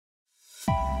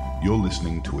You're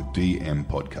listening to a DM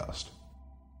podcast.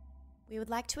 We would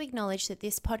like to acknowledge that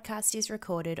this podcast is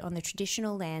recorded on the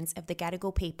traditional lands of the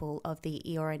Gadigal people of the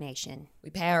Eora Nation.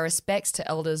 We pay our respects to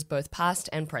elders both past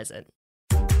and present.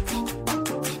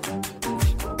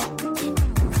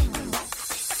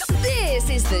 This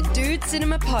is the Dude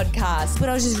Cinema Podcast. But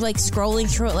I was just like scrolling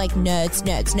through it like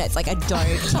nerds. Like I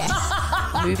don't care.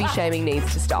 Movie shaming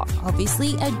needs to stop.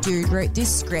 Obviously a dude wrote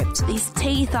this script. These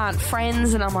teeth aren't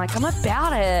friends, and I'm like, I'm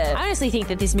about it. I honestly think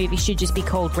that this movie should just be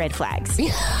called Red Flags.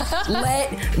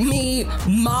 Let me,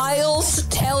 Miles,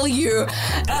 tell you.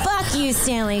 Fuck you,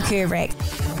 Stanley Kubrick.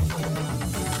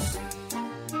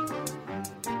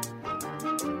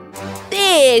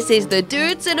 This is the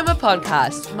Dude Cinema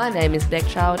Podcast. My name is Beck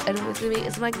Child, and with me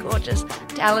is my gorgeous,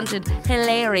 talented,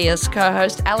 hilarious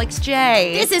co-host, Alex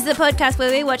J. This is the podcast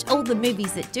where we watch all the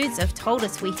movies that dudes have told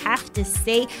us we have to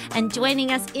see. And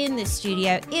joining us in the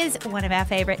studio is one of our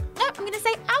favourite, I'm going to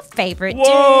say our favourite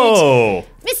Whoa.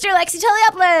 dude, Mr. Alexei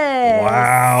Toliopoulos.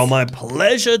 Wow, my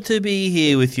pleasure to be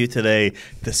here with you today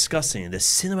discussing the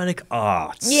cinematic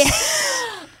arts. Yeah.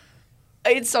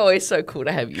 It's always so cool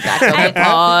to have you back on the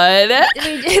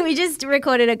pod. We just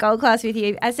recorded a gold class with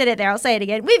you. I said it there. I'll say it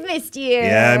again. We've missed you.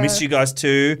 Yeah, I missed you guys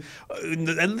too.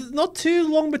 Not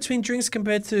too long between drinks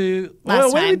compared to...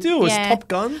 Last what did we time. do? It was Yeah. Top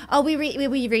Gun? Oh, we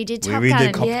redid Top we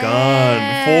redid Gun. Top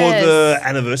Gun for the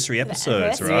anniversary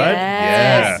episodes, anniversary. right?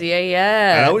 Yes,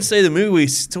 yeah. And I would say the movie we're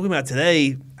talking about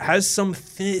today has some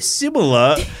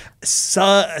similar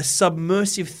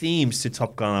submersive themes to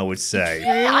Top Gun, I would say.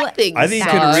 I think I think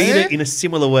so. you could read it in a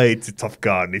similar way to Top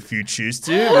Gun if you choose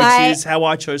to, which is how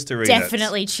I chose to read it.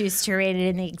 Definitely choose to read it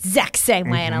in the exact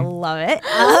same way, and I love it.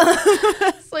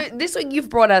 So this week you've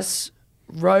brought us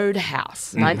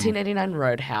Roadhouse, 1989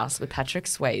 Roadhouse with Patrick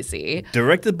Swayze.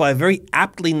 Directed by a very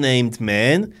aptly named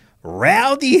man,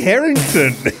 Rowdy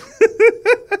Harrington.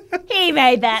 He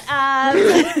made that up.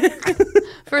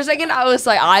 For a second,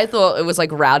 I thought it was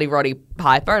like Rowdy Roddy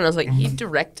Piper, and I was like, he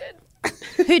directed?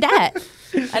 Who dat?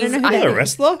 I don't know who Is that he a is.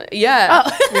 wrestler? Yeah.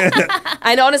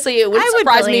 And honestly, it wouldn't I would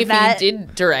surprise me believe if that. he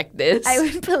did direct this. I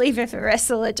would believe if a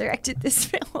wrestler directed this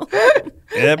film.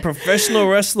 Yeah, professional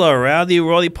wrestler, Rowdy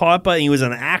Roddy Piper. And he was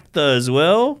an actor as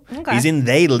well. Okay. He's in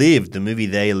They Live, the movie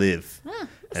They Live.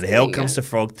 And Hell you Comes to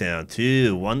Frogtown,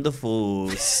 too. Wonderful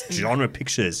genre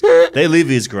pictures. They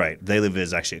Live is great. They Live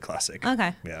is actually a classic.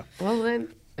 Okay. Yeah. Well, then,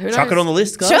 who Chuck knows? it on the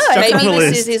list, guys. Sure. Chuck it Maybe on the this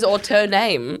list. is his auteur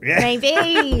name. Yeah.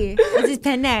 Maybe. What's his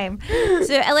pen name?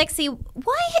 So, Alexei,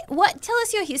 tell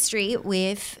us your history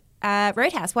with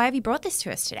Roadhouse. Why have you brought this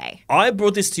to us today? I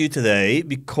brought this to you today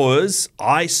because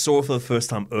I saw it for the first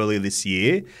time earlier this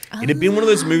year. It had been one of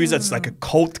those movies that's like a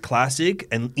cult classic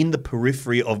and in the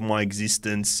periphery of my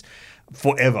existence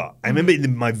forever. I remember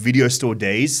in my video store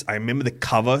days, I remember the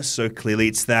cover so clearly.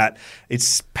 It's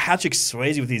Patrick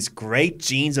Swayze with his great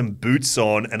jeans and boots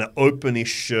on and an open-ish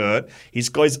shirt. He's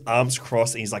got his arms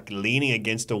crossed and he's like leaning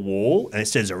against a wall and it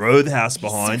says Roadhouse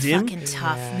behind him. Fucking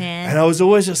tough, man. And I was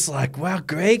always just like, wow,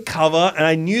 great cover. And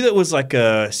I knew that was like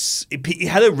it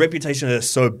had a reputation as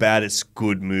so bad it's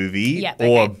good movie Yeah,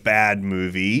 or okay. a bad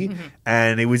movie.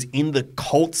 And it was in the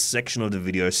cult section of the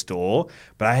video store.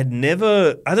 But I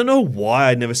don't know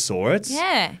why I never saw it.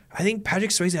 Yeah. I think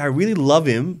Patrick Swayze, I really love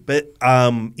him, but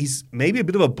he's maybe a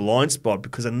bit of a blind spot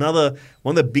because one of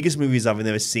the biggest movies I've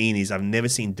never seen is I've never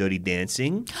seen Dirty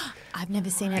Dancing. I've never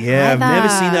seen it Yeah, either. I've never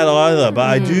seen that either,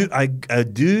 but I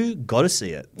do gotta see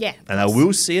it. Yeah, and I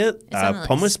will see it. It's on the I list.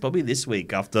 promise probably this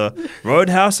week after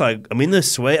Roadhouse. I'm in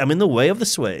the way of the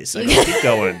Sways. I gotta keep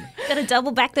going. Gotta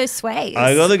double back those sways.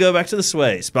 I gotta go back to the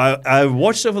Sways. But I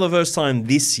watched it for the first time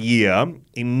this year.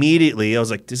 Immediately, I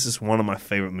was like, this is one of my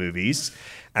favorite movies.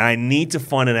 And I need to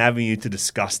find an avenue to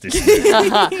discuss this movie.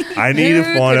 I need to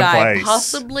Who find could a I place.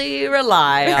 possibly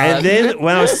rely on? And then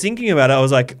when I was thinking about it, I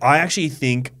was like, I actually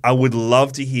think I would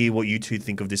love to hear what you two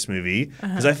think of this movie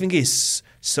because I think it's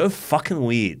so fucking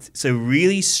weird. It's a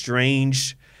really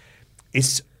strange.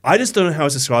 I just don't know how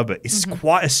to describe it. It's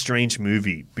quite a strange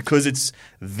movie because it's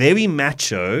very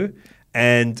macho.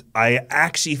 And I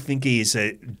actually think it is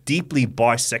a deeply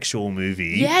bisexual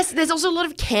movie. Yes, there's also a lot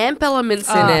of camp elements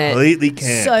in it. Completely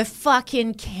camp. So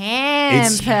fucking camp.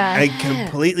 It's a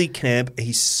completely camp.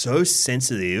 He's so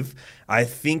sensitive. I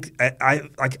think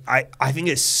I think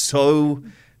it's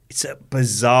a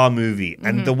bizarre movie.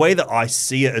 And the way that I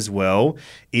see it as well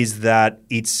is that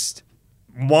it's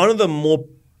one of the more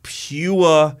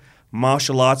pure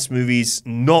martial arts movies,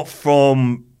 not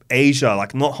from Asia,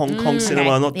 like not Hong Kong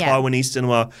cinema, not Taiwanese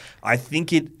cinema. I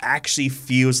think it actually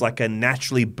feels like a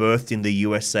naturally birthed in the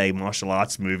USA martial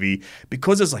arts movie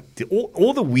because there's like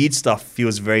all the weird stuff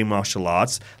feels very martial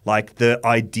arts, like the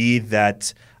idea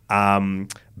that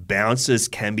bouncers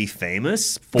can be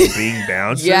famous for being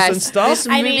bouncers Yes, and stuff. this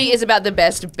movie is about the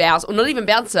best bouncer, or not even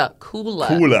bouncer, cooler.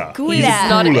 Cooler. He's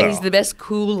not. He's the best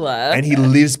cooler. And he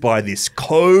lives by this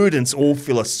code, and it's all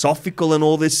philosophical and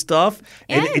all this stuff.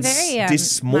 Yeah, and it's very,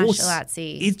 this small, martial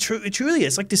artsy it truly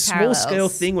is like this parallels. small scale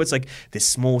thing where it's like this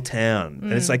small town,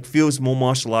 and it's like feels more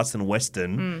martial arts than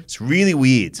Western. It's really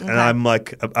weird, and I'm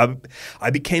like, I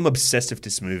became obsessed with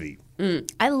this movie.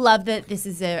 I love that this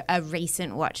is a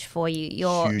recent watch for you.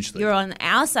 Hugely. You're on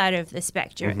our side of the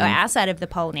spectrum, or our side of the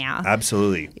pole now.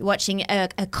 Absolutely. You're watching a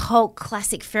cult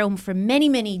classic film from many,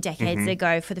 many decades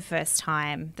ago for the first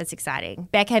time. That's exciting.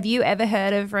 Beck, have you ever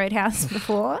heard of Roadhouse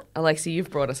before? Alexei,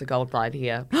 you've brought us a gold mine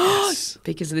here.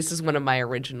 Because this is one of my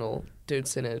original Dude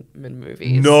Cinnamon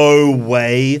movies. No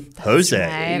way, Jose.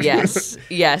 right.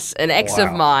 Yes. An ex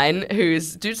of Wow. mine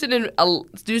who's Dude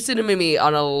Cinnamon me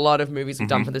on a lot of movies we've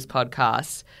done for this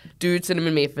podcast. Dude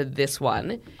Cinnamon me for this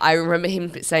one. I remember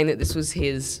him saying that this was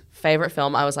his favorite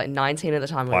film. I was like 19 at the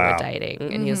time when we Wow. were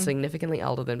dating, and he was significantly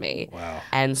older than me. Wow.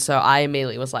 And so I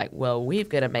immediately was like, well, we've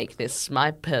got to make this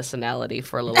my personality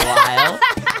for a little while.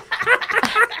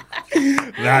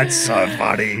 That's so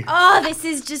funny. Oh, this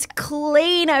is just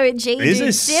clean OG This dude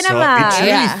is cinema. it truly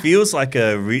Yeah. feels like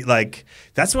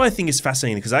that's what I think is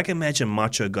fascinating, because I can imagine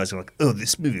macho guys are like, oh,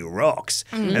 this movie rocks.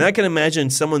 And I can imagine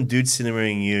someone dude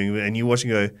cinemaing you and you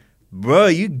watching and go, bro,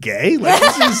 are you gay? Like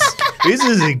this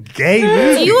is a gay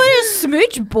movie. Do you want to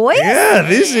smooch, boys? Yeah,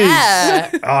 this Yeah.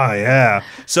 is. Oh, yeah.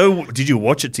 So, did you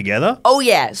watch it together? Oh,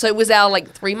 yeah. So it was our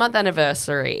 3-month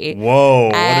anniversary. Whoa,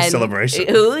 what a And- celebration.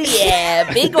 Oh,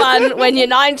 yeah. Big one. When you're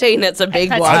 19, it's a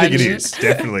big one. I think it is,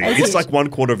 definitely. It's like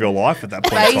 1/4 of your life at that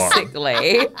point in time.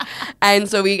 Basically. And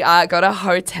so we got a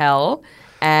hotel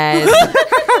and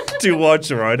To watch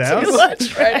Roadhouse?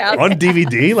 watched Roadhouse. On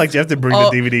DVD? Like, do you have to bring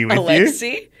the DVD with you?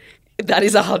 Alexei, that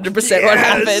is 100% what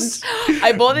Yes. happened.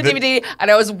 I bought the DVD and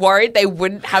I was worried they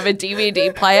wouldn't have a DVD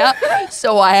player,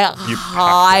 so I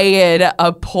hired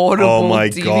a portable Oh my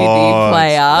DVD God.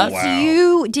 player. Wow.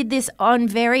 You did this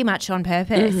very much on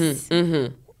purpose.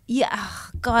 Yeah. Oh,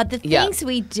 God, the Yeah. things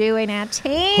we do in our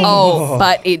team. Oh,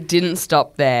 but it didn't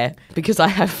stop there because I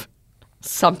have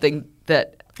something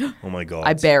that Oh, my God.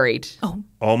 I buried.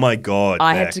 Oh, my God.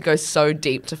 I had Beck. to go so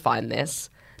deep to find this.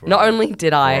 Not only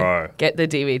did I Bro. get the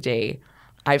DVD,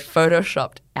 I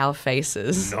photoshopped our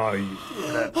faces No. you-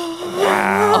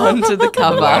 onto the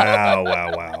cover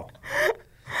Wow.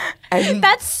 and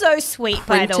That's so sweet,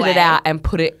 by the printed way. it out and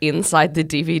put it inside the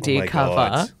DVD Oh my cover.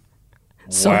 God.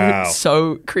 So Wow.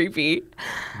 so creepy.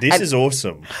 This is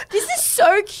awesome. This is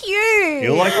so cute.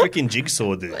 You're like freaking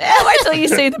Jigsaw, dude. Wait till you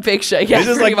see the picture. Yeah, This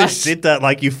is pretty like the much. shit that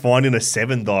like you find in a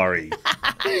 7 diary.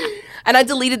 And I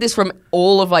deleted this from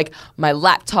all of my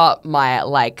laptop, my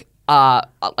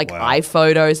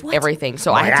iPhotos, everything.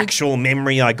 So I My had to actual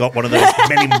memory, I got one of those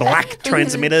Men in Black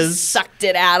transmitters. sucked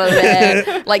it out of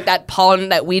there, like that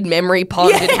pond, that weird memory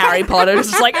pond in Harry Potter. It's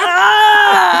just like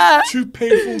ah. Too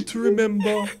painful to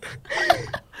remember.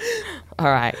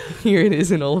 All right, here it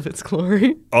is in all of its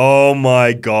glory. Oh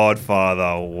my God,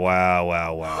 Father. Wow.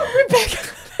 Wow.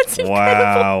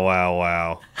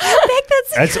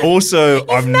 That's also,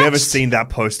 I've never seen that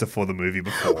poster for the movie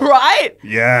before. Right?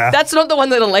 Yeah. That's not the one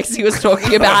that Alexei was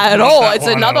talking about at Not all. that It's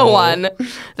one at another all. one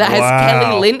that has Wow.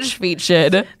 Kelly Lynch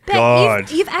featured. But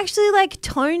God. you've actually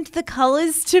toned the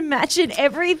colors to match it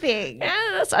everything.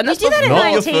 Yes, You and that's do that at before- Not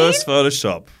your 19? first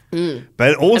Photoshop.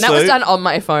 But also, and that was done on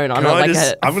my phone on Can I a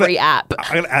just- I'm free gonna, app.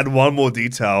 I'm going to add one more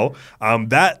detail.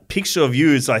 That picture of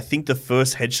you is, I think, the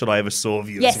first headshot I ever saw of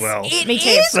you Yes, as well. me too.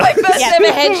 It's my first ever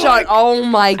headshot. Oh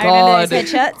my I god! remember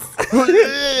those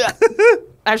headshots.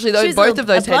 Actually, She was both a of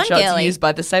those blonde headshots girly. used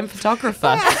by the same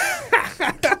photographer.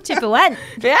 2 for 1.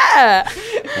 Yeah. Wow.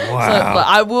 So, but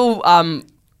I will.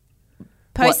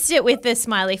 Post it with the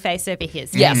smiley face over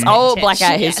his. Yes, I'll black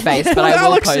out his face, but Put I will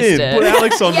Alex post in. it. Put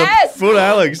Alex on Yes! Put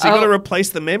Alex. You Oh. got to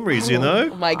replace the memories, you know?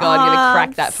 Oh my god, I'm gonna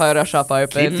crack that Photoshop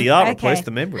open. Keep the art, Okay. replace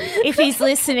the memory. If he's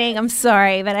listening, I'm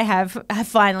sorry, but I have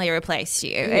finally replaced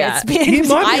you. Yeah. It's been He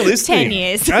might be 10 listening.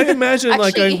 years. I imagine like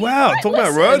Actually, going, wow, he talking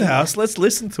about might listen. Roadhouse, let's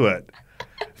listen to it.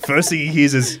 First thing he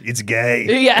hears is, it's gay.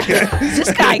 Yeah, is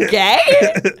this guy gay?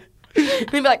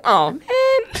 He'd be like, oh man.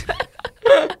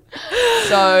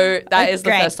 So that is the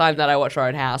Great. first time that I watched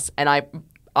Roadhouse, and I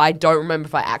don't remember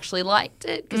if I actually liked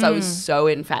it because I was so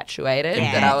infatuated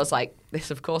that I was like,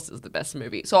 this of course is the best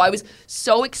movie. So I was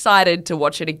so excited to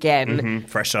watch it again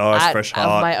Fresh eyes, fresh of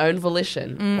heart. my own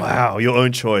volition. Wow, your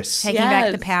own choice. Taking back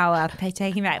Yes. the power,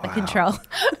 taking back the control.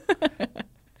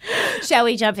 Shall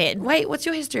we jump in? Wait, what's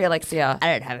your history, Alexia?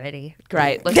 I don't have any.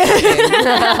 Great, let's jump in.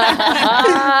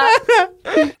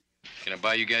 Can I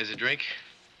buy you guys a drink?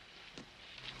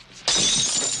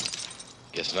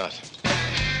 Guess not.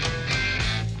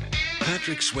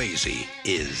 Patrick Swayze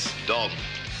is Dalton.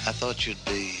 I thought you'd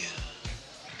be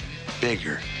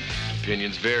bigger.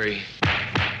 Opinions vary.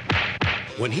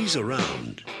 When he's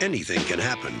around, anything can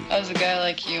happen, How does a guy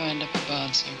like you end up a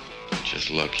bouncer? Just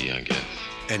lucky, I guess.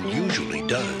 and usually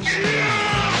does.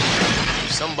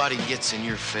 If somebody gets in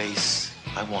your face,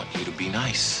 I want you to be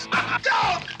nice.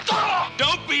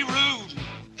 Don't be rude.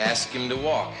 Ask him to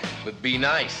walk, but be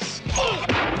nice.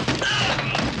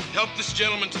 Help this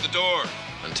gentleman to the door.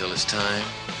 Until it's time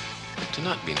to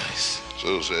not be nice.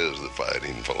 So says the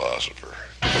fighting philosopher.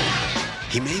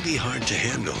 He may be hard to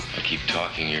handle, I keep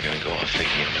talking, you're gonna go off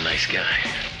thinking I'm a nice guy.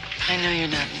 I know you're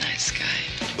not a nice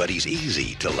guy. but he's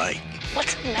easy to like.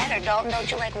 What's the matter, Dalton? Don't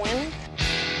you like women?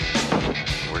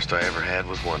 The worst I ever had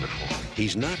was wonderful.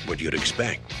 He's not what you'd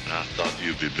expect. I thought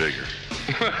you'd be bigger.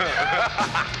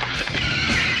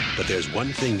 But there's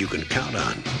one thing you can count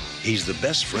on. He's the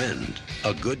best friend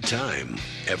a good time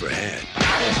ever had.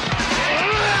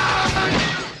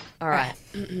 All right.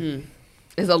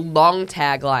 There's a long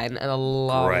tagline and a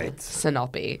long Great.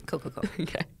 synopsis. Cool.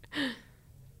 Okay.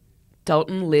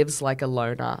 Dalton lives like a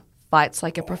loner, fights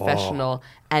like a professional,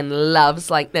 and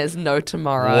loves like there's no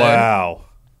tomorrow. Wow.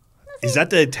 Is that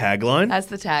the tagline? That's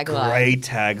the tagline. Great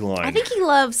tagline. I think he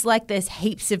loves like there's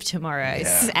heaps of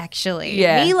tomorrows, actually.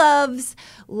 Yeah. He loves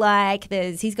like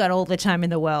he's got all the time in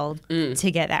the world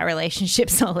to get that relationship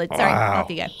solid. Sorry, off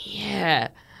you go. Yeah.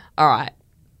 All right.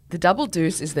 The Double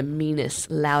Deuce is the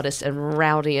meanest, loudest, and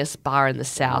rowdiest bar in the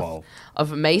south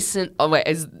of Mason.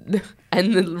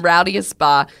 And the rowdiest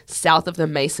bar south of the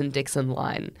Mason-Dixon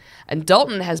line. And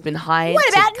Dalton has been hired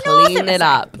about to north clean of it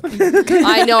up.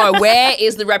 I know. Where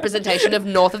is the representation of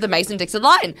north of the Mason-Dixon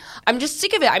line? I'm just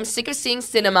sick of it. I'm sick of seeing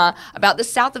cinema about the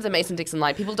south of the Mason-Dixon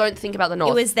line. People don't think about the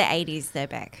north. It was the 80s though,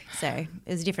 Beck. So it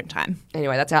was a different time.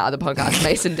 Anyway, that's our other podcast,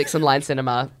 Mason-Dixon Line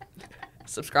Cinema.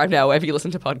 Subscribe now wherever you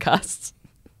listen to podcasts.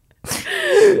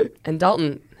 And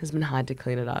Dalton has been hired to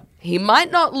clean it up. He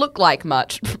might not look like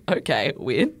much. Okay,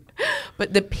 weird.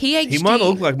 But the PhD... He might not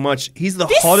look like much. He's the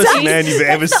hottest man you've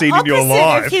ever seen in your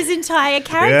life. Of his entire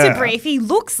character Yeah. brief. He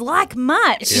looks like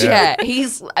much. Yeah,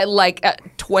 he's like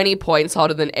 20 points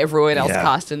hotter than everyone else Yeah.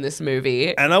 cast in this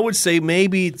movie. And I would say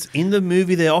maybe it's in the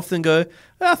movie they often go,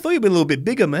 I thought you'd be a little bit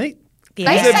bigger, mate. They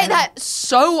Yeah. say that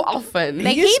so often.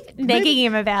 They He is keep negging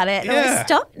him about it. Yeah. Like,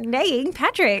 stop negging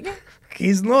Patrick.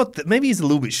 He's not. Maybe he's a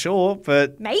little bit short,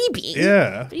 but Maybe.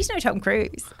 yeah. But he's no Tom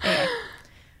Cruise. Anyway.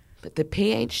 But the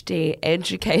PhD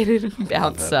educated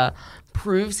bouncer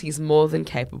proves he's more than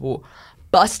capable,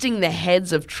 busting the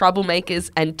heads of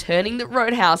troublemakers and turning the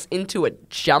Roadhouse into a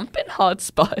jumping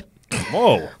hotspot.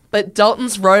 Whoa. But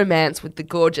Dalton's romance with the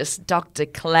gorgeous Dr.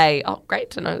 Clay, oh,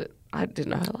 great to know that I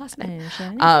didn't know her last name,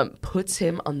 puts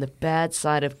him on the bad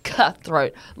side of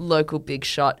cutthroat local big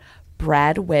shot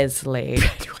Brad Wesley.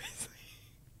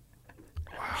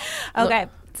 Okay.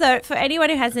 So for anyone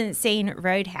who hasn't seen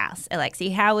Roadhouse,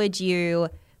 Alexei,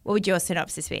 what would your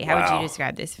synopsis be? How would you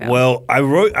describe this film? Well, I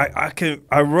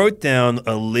wrote down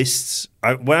a list.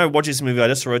 When I watched this movie, I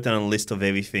just wrote down a list of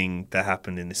everything that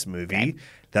happened in this movie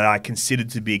that I considered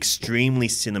to be extremely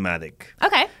cinematic.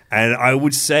 Okay. And I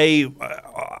would say,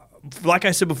 like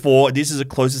I said before, this is the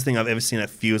closest thing I've ever seen that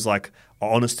feels like an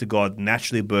honest to God,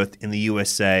 naturally birthed in the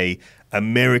USA,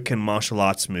 American martial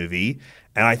arts movie.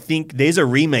 And I think there's a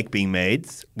remake being made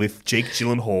with Jake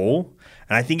Gyllenhaal.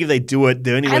 And I think if they do it,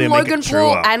 the only way And to make Logan it truer.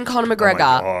 Paul and Conor Oh my McGregor.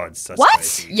 God, that's What?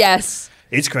 crazy. Yes.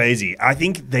 It's crazy. I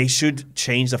think they should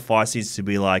change the fight scenes to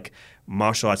be like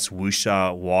martial arts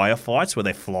wuxia wire fights where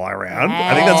they fly around.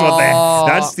 I think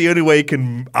that's the only way you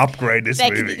can upgrade this It's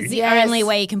movie. the Yes. only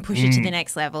way you can push it to the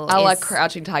next level. I like is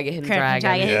Crouching Tiger, Hidden Crouching Dragon.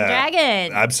 Tiger, Hidden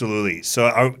Dragon. Absolutely.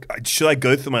 So should I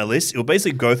go through my list? It'll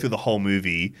basically go through the whole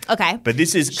movie. Okay. But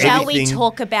this is Shall everything. we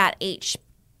talk about each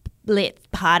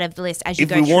part of the list as you If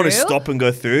go we through? want to stop and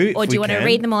go through, Or if do you we want to can.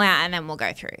 read them all out and then we'll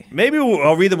go through? Maybe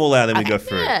I'll read them all out and then we go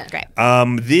through. Yeah. Great.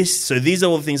 These are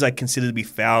all the things I consider to be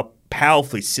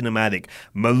powerfully cinematic,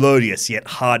 melodious yet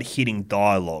hard-hitting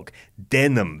dialogue.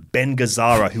 Denim, Ben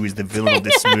Gazzara, who is the villain of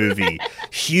this movie.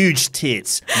 Huge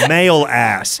tits, male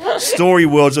ass, story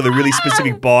worlds with a really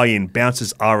specific buy-in,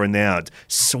 bouncers are renowned.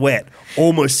 Sweat,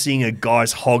 almost seeing a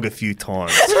guy's hog a few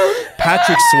times.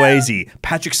 Patrick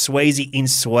Swayze in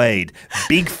suede.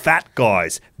 Big fat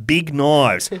guys, big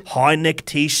knives, high neck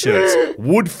t-shirts,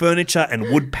 wood furniture and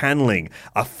wood paneling.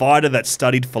 A fighter that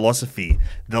studied philosophy.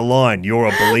 The line, you're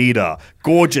a bleeder.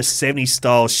 Gorgeous 70s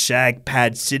style shag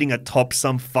pad sitting atop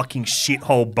some fucking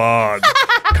shithole bug.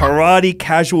 Karate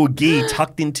casual gi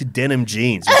tucked into denim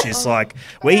jeans, which is like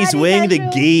where he's wearing the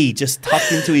gi just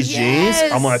tucked into his jeans.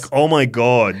 I'm like, oh my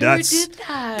God, Who did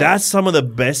that? That's some of the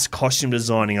best costume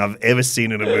designing I've ever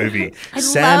seen in a movie. I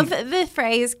love the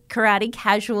phrase karate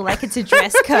casual like it's a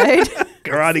dress code.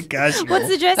 Karate casual. What's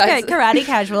the dress code? Karate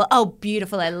casual. Oh,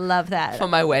 beautiful. I love that. For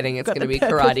my wedding, it's going to be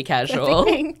karate casual.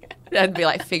 I'd be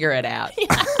like, figure it out.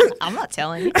 I'm not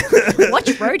telling you.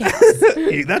 Watch Roadhouse.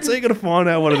 That's how you're going to find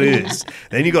out what it is.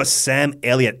 Then you got Sam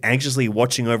Elliott anxiously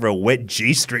watching over a wet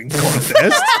G-string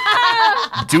contest,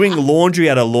 doing laundry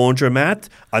at a laundromat,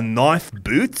 a knife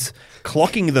boot,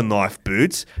 clocking the knife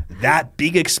boot, that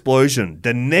big explosion,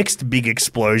 the next big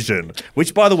explosion,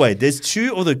 which, by the way, there's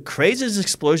two of the craziest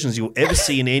explosions you'll ever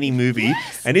see in any movie,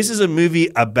 and this is a movie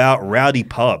about rowdy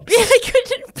pubs. I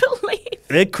couldn't believe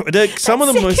They're some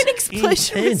of the most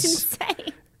explosion intense. was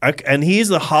insane. Okay, and here's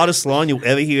the hardest line you'll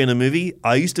ever hear in a movie.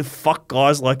 I used to fuck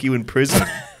guys like you in prison.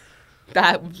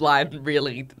 That line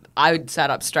really, I sat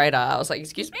up straighter. I was like,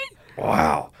 excuse me?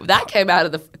 Wow. That came out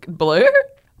of the blue?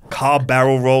 Car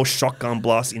barrel roll, shotgun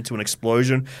blast into an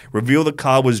explosion. Reveal the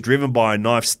car was driven by a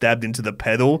knife stabbed into the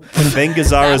pedal. Ben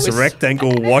Gazzara's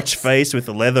rectangle watch face with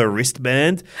a leather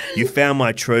wristband. You found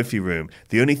my trophy room.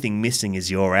 The only thing missing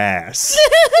is your ass.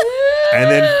 And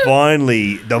then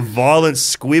finally, the violent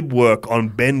squib work on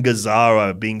Ben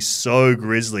Gazzara being so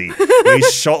grisly.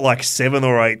 He's shot like 7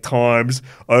 or 8 times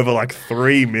over like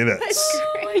 3 minutes.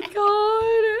 Oh my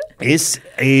God. This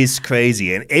is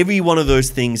crazy. And every one of those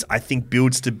things, I think,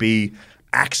 builds to be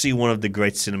actually one of the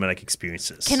great cinematic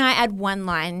experiences. Can I add one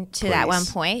line to that one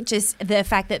point? Just the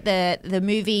fact that the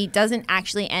movie doesn't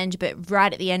actually end, but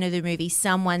right at the end of the movie,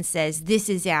 someone says, "This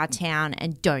is our town,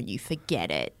 and don't you forget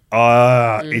it."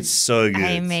 It's so good.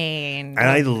 I mean. And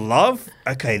I love,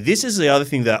 okay, this is the other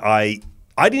thing that I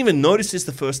didn't even notice this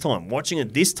the first time. Watching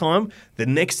it this time, the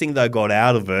next thing that I got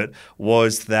out of it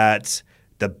was that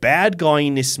the bad guy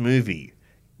in this movie,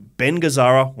 Ben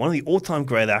Gazzara, one of the all-time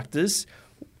great actors,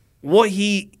 what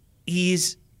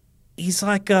he's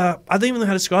like, I don't even know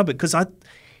how to describe it, because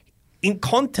in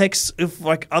context of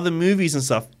like other movies and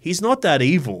stuff, he's not that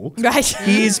evil. Right.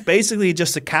 He is basically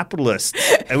just a capitalist,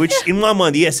 which in my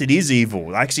mind, yes, it is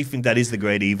evil. I actually think that is the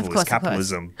great evil, is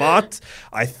capitalism. But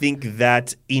I think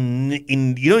that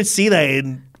in you don't see that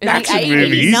in action 80s,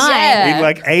 movies. yeah. In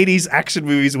like 80s action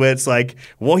movies where it's like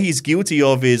what he's guilty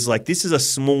of is like this is a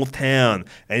small town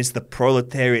and it's the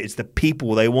proletariat, it's the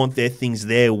people. They want their things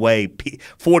their way.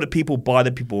 For the people, by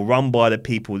the people, run by the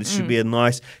people. This should be a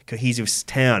nice, cohesive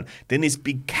town. Then this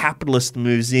big capitalist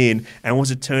moves in and wants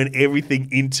to turn everything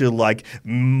into like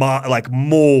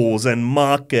malls and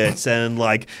markets and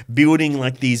like building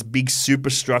like these big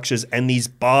superstructures and these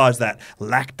bars that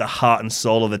lack the heart and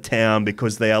soul of the town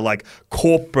because they are like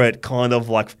corporate kind of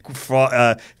like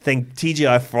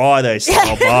TGI Friday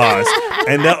style bars.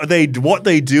 And what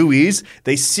they do is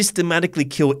they systematically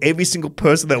kill every single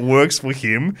person that works for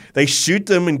him. They shoot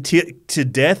them to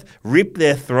death, rip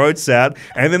their throats out,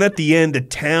 and then at the end, the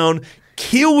town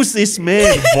kills this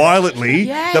man violently.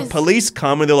 Yes. The police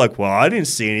come and they're like, well, I didn't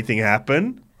see anything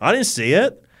happen. I didn't see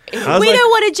it. We don't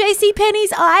want a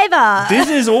JCPenney's either. This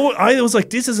is all. I was like,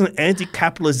 this is an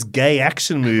anti-capitalist gay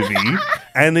action movie,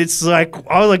 and it's like,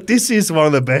 I was like, this is one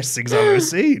of the best things I've ever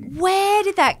seen. Where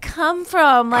did that come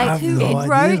from? Like, who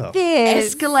wrote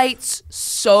this? Escalates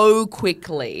so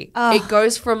quickly. It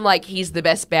goes from like he's the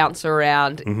best bouncer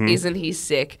around, isn't he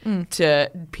sick, to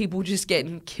people just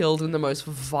getting killed in the most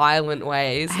violent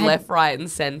ways, left, right, and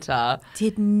center.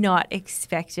 Did not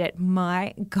expect it.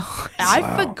 My God.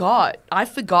 I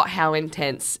forgot how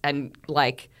intense and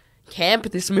like camp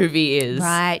this movie is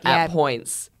at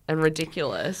points and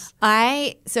ridiculous.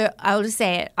 I'll just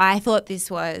say it. I thought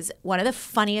this was one of the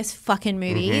funniest fucking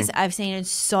movies I've seen in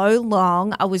so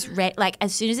long. I was like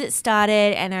as soon as it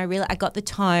started and I got the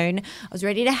tone, I was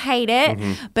ready to hate it.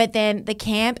 But then the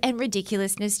camp and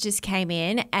ridiculousness just came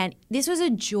in and this was a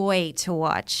joy to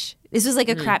watch. This was like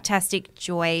a craptastic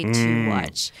joy to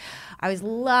watch. I was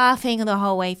laughing the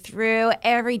whole way through.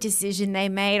 Every decision they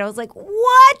made, I was like,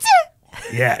 what?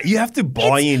 Yeah, you have to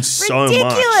buy in so much.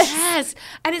 Yes.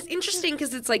 And it's interesting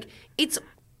because it's like, it's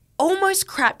almost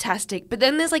craptastic, but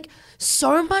then there's like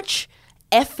so much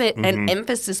effort and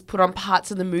emphasis put on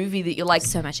parts of the movie that you're like,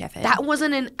 so much effort. That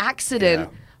wasn't an accident.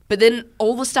 Yeah. But then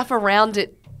all the stuff around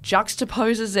it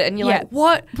juxtaposes it and you're like,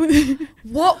 what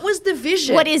was the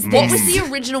vision? What is this? What was the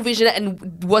original vision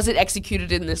and was it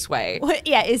executed in this way?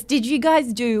 Did you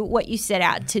guys do what you set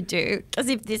out to do? Because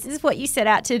if this is what you set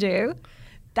out to do,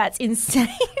 that's insane.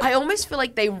 I almost feel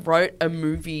like they wrote a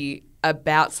movie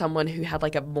about someone who had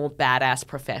like a more badass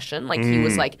profession. Like he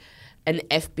was like an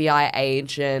FBI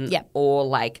agent or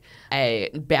like a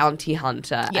bounty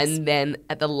hunter. Yes. And then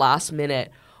at the last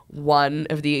minute, one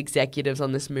of the executives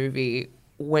on this movie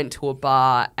went to a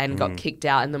bar and got kicked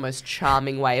out in the most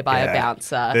charming way by a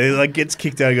bouncer. He like gets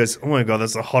kicked out and goes, oh my God,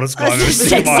 that's the hottest guy I've ever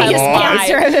seen in my Sexiest life.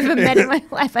 bouncer I've ever met in my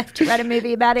life. I have to write a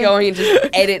movie about him. Going and just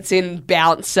edits in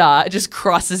bouncer, just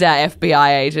crosses out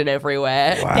FBI agent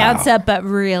everywhere. Wow. Bouncer, but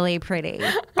really pretty.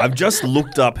 I've just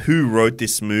looked up who wrote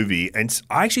this movie, and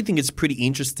I actually think it's pretty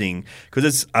interesting because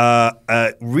it's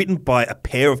written by a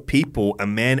pair of people, a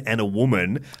man and a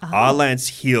woman.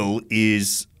 Arlance Hill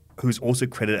who's also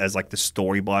credited as like the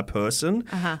story by person.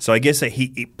 So I guess that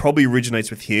it probably originates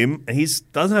with him, and he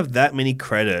doesn't have that many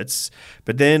credits.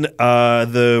 But then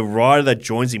the writer that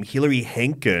joins him, Hilary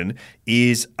Henkin,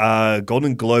 is a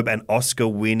Golden Globe and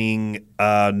Oscar-winning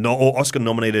or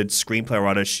Oscar-nominated screenplay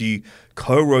writer. She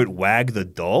co-wrote Wag the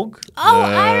Dog. Oh,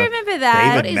 I remember that.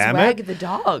 David What is Mamet. Wag the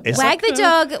Dog? It's Wag like the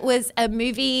Dog was a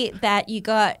movie that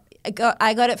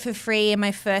I got it for free in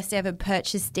my first ever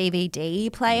purchased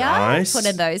DVD player. Nice. It's one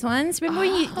of those ones. Remember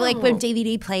when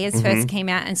DVD players first came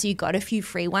out, and so you got a few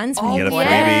free ones when you Yeah, the bought it?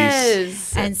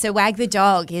 yes. And so Wag the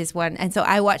Dog is one, and so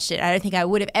I watched it. I don't think I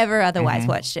would have ever otherwise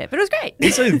watched it, but it was great.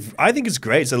 I think it's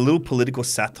great. It's a little political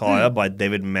satire by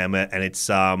David Mamet, and it's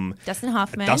Dustin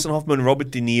Hoffman.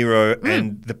 Robert De Niro,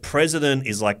 and the president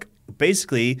is like.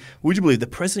 Basically, would you believe the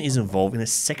president is involved in a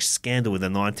sex scandal in the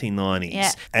 1990s?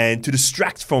 Yeah. And to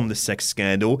distract from the sex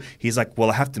scandal, he's like, well,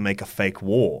 I have to make a fake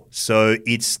war. So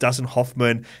it's Dustin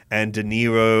Hoffman and De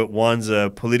Niro. One's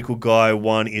a political guy,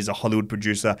 one is a Hollywood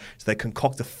producer. So they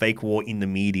concoct a fake war in the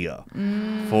media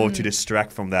to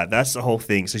distract from that. That's the whole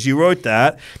thing. So she wrote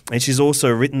that, and she's also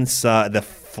written the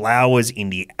Flowers in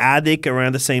the Attic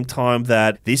around the same time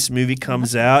that this movie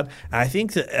comes out. I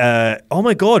think that, oh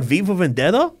my God, V for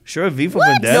Vendetta? Sure, V for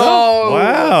Vendetta? No.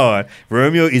 Wow.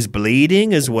 Romeo is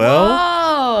Bleeding as well.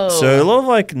 Oh. So a lot of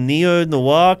like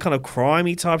neo-noir kind of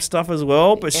crimey type stuff as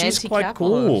well, but she's quite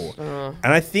cool.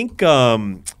 And I think,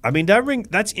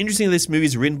 that's interesting this movie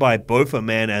is written by both a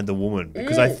man and a woman,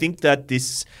 because I think that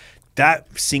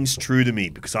that sings true to me,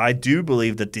 because I do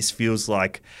believe that this feels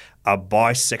like a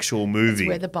bisexual movie. That's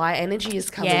where the bi energy is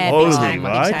coming Yeah, from. big Totally, time,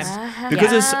 right? big time.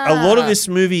 Because a lot of this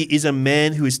movie is a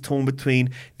man who is torn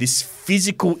between this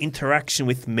physical interaction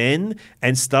with men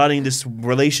and starting this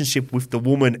relationship with the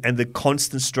woman, and the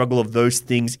constant struggle of those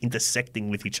things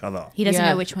intersecting with each other. He doesn't Yeah.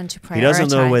 know which one to prioritize. He doesn't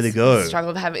know where to go. Struggle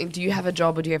of having. Do you have a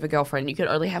job or do you have a girlfriend? You can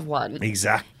only have one.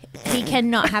 Exactly. He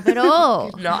cannot have it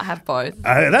all. Not have both.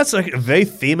 That's like a very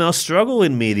female struggle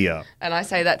in media. And I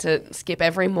say that to Skip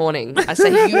every morning. I say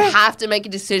you have to make a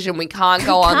decision. We can't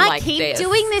go on Can't like keep this.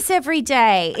 doing this every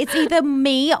day. It's either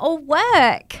me or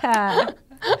work.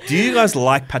 Do you guys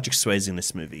like Patrick Swayze in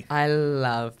this movie? I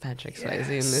love Patrick Swayze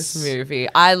in this movie.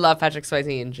 I love Patrick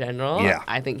Swayze in general. Yeah.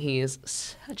 I think he is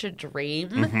such a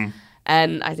dream.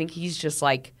 And I think he's just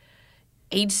like,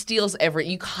 he steals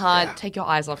you can't take your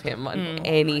eyes off him on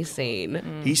any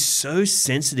scene. He's so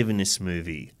sensitive in this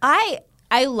movie. I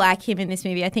like him in this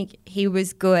movie. I think he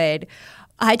was good.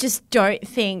 I just don't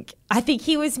think. I think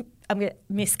he was. I'm gonna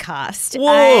miscast. Whoa!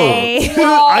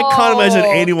 I can't imagine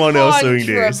anyone else doing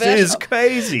this. This is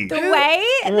crazy. The way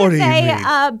What do you that they mean?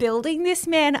 are building this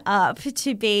man up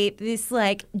to be this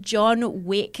like John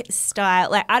Wick style,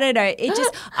 like I don't know. It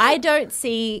just I don't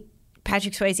see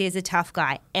Patrick Swayze as a tough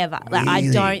guy ever. Like I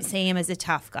Really? don't see him as a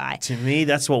tough guy. To me,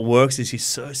 that's what works. Is he's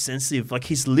so sensitive. Like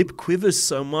his lip quivers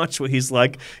so much, where he's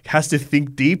like has to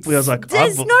think deeply. I was like,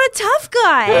 He's not a tough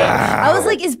guy. I was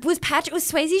like, was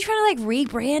Swayze trying to like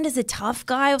rebrand as a tough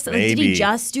guy or something? Did Maybe. he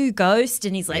just do Ghost?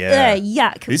 And he's like, Yeah.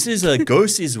 yuck. This is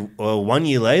Ghost is 1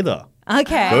 year later.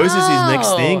 Okay. Ghost is his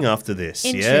next thing after this.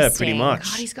 Yeah, pretty Interesting. much.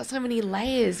 God, he's got so many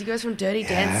layers. He goes from Dirty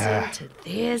Dancing to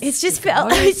this. It's just to felt.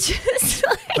 Ghost. It's just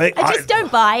like, But I just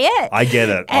don't buy it. I get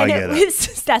it. And I get it it.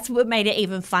 was that's what made it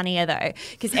even funnier though,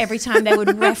 because every time they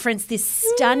would reference this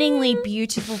stunningly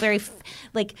beautiful, very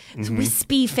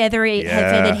wispy, feathered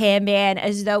hair man,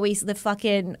 as though he's the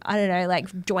fucking like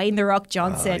Dwayne the Rock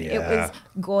Johnson. It was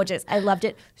gorgeous. I loved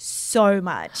it so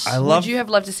much. Would you have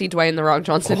loved to see Dwayne the Rock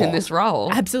Johnson in this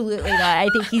role? Absolutely not. I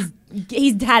think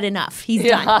he's had enough. He's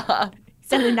done. He's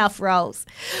done enough roles.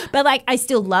 But I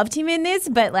still loved him in this,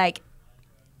 but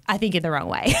I think in the wrong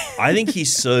way. I think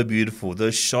he's so beautiful.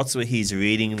 Those shots where he's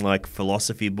reading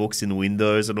philosophy books in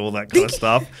windows and all that kind of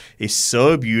stuff is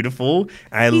so beautiful.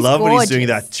 And I love when he's doing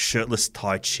gorgeous. that shirtless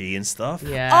Tai Chi and stuff.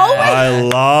 Yeah. Oh my I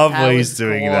love That when he's was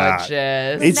doing gorgeous.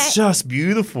 that. It's just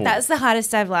beautiful. That's the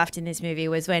hardest I've laughed in this movie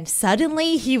was when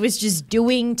suddenly he was just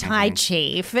doing Tai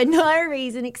Chi for no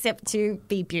reason except to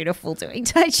be beautiful doing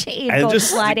Tai Chi and and gorgeous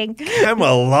just lighting. the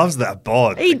camera loves that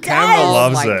bod. He the camera does.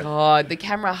 loves Oh my it. God, the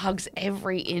camera hugs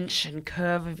every inch inch and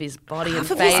curve of his body Half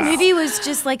and of face. this movie was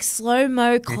just like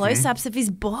slow-mo close-ups of his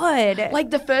bod. Like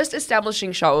the first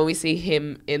establishing shot when we see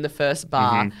him in the first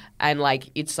bar and like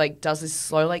it's like does this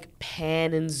slow like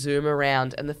pan and zoom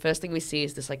around and the first thing we see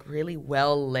is this like really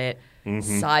well lit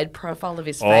side profile of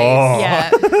his face. Oh.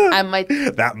 Yeah. And my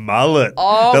That mullet.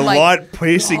 Oh the my light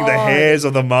piercing the God. hairs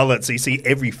of the mullet so you see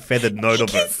every feathered note You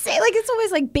of can it. see, like, it's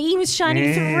almost like beams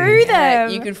shining through them.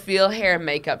 you could feel hair and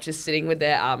makeup just sitting with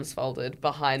their arms folded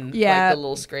behind Yeah. like the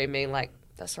little screen being like,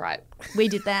 that's right. We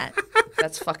did that.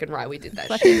 That's fucking right. We did that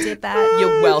Fucking shit. did that.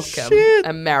 You're welcome,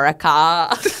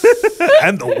 America.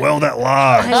 And the world at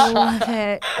large. I love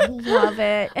it. I love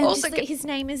it. And Also, just that his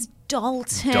name is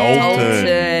Dalton.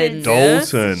 Dalton. Dalton.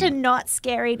 Such a not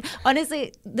scary.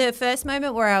 Honestly, the first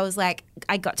moment where I was like,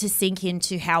 I got to sink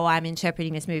into how I'm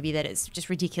interpreting this movie, that it's just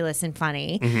ridiculous and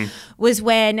funny, was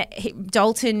when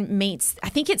Dalton meets, I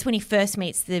think it's when he first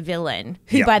meets the villain,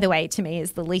 who, Yeah. by the way, to me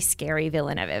is the least scary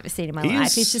villain I've ever seen in my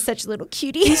life. He's just such a little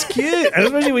cutie. He's cute. And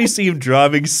especially when you see him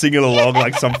driving, singing along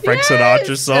like some Frank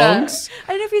Sinatra songs.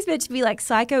 I don't know if he's meant to be like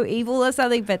psycho evil or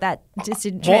something, but that just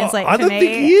didn't Well, translate I for don't me.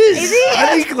 think he is. he? I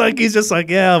think like he's just like,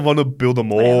 yeah, I want to build a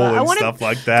mall Whatever. I and wanna- stuff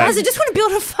like that. Guys, I just want to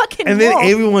build a fucking And then wall.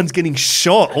 everyone's getting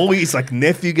shot. All his like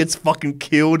nephew gets fucking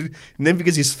killed. And then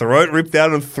because his throat ripped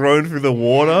out and thrown through the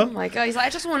water. Oh my God. He's like, I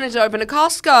just wanted to open a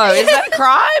Costco. Is that a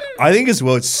crime? I think as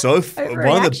well, it's so one of the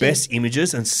Overreaction. best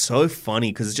images and so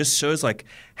funny because it just shows like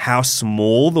how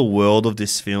small the world of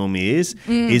this film is.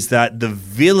 Is that the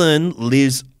villain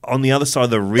lives on the other side of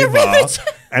the river,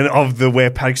 and of the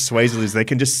where Patrick Swayze lives, they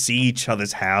can just see each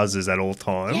other's houses at all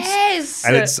times. Yes.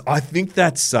 And I think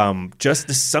that's just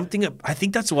there's something. I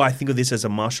think that's why I think of this as a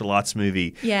martial arts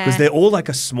movie. Yeah. Because they're all like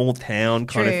a small town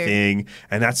kind of True. thing,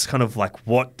 and that's kind of like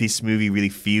what this movie really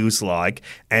feels like.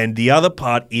 And the other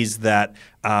part is that.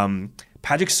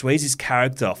 Patrick Swayze's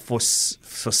character, for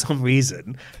some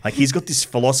reason, like he's got this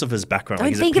philosopher's background. Don't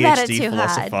Like think he's a about it PhD too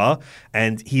philosopher, hard.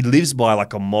 and he lives by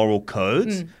like a moral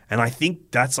code. And I think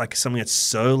that's like something that's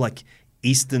so like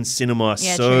Eastern cinema,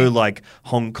 Yeah, so true. like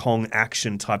Hong Kong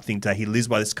action type thing. That he lives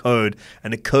by this code,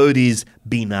 and the code is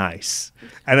be nice.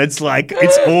 And it's like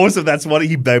it's awesome. That's what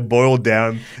they boiled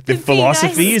down. The be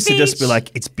philosophy nice is to just be speech.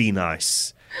 like it's be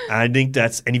nice. And I think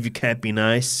that's and if you can't be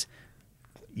nice.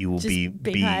 You will Just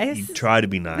be nice. you try to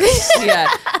be nice. Yeah.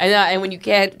 And when you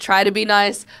can't try to be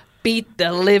nice, beat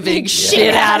the living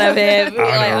shit out of him. I'm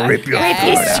gonna rip your Rip throat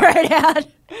his out. throat out.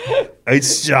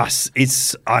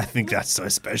 I think that's so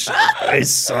special. It's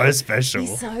so special.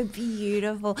 He's so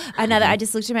beautiful. Another, I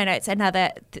just looked at my notes.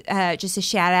 Another, just a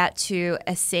shout out to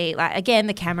a scene. Like again,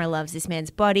 the camera loves this man's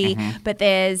body, but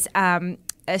there's a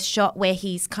shot where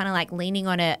he's kind of like leaning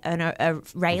on a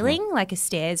railing, like a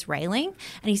stairs railing,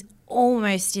 and he's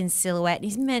almost in silhouette. And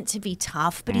he's meant to be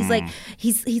tough, but he's like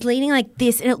he's leaning like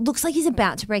this, and it looks like he's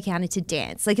about to break out into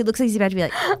dance. Like it looks like he's about to be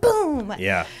like boom.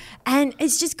 Yeah. And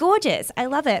it's just gorgeous. I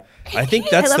love it. I think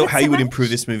that's love it how so you would much. improve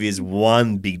this movie is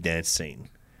one big dance scene.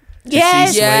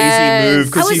 Yes. To see Swayze move.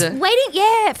 I 'cause was he's- waiting. Yeah,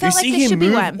 it you felt like see there him should be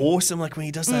move one. awesome, like when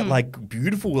he does that like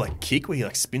beautiful like kick where he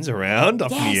like spins around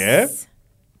up in the air. Yes.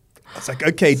 It's like,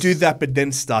 okay, do that, but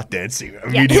then start dancing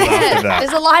immediately after that.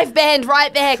 There's a live band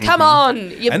right there. Come on.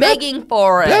 You're And that- begging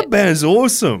for it. That band's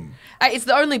awesome. It's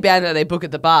the only band that they book at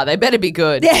the bar. They better be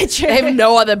good. Yeah, true. They have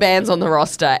no other bands on the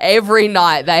roster. Every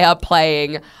night they are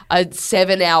playing a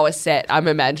 7-hour set, I'm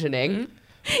imagining.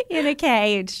 In a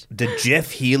cage. The Jeff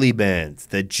Healey band.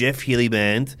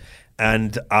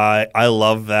 And I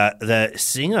love that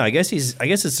singer. I guess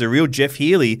it's the real Jeff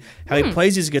Healey. How he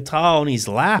plays his guitar on his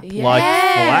lap, like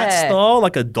flat style,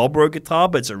 like a dobro guitar,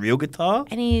 but it's a real guitar.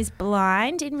 And he's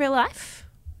blind in real life.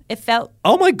 It felt.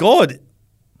 Oh my god,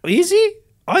 is he?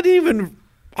 I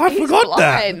He's forgot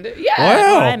blind. that. Yeah.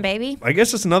 Wow, Blind, baby. I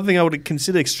guess that's another thing I would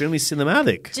consider extremely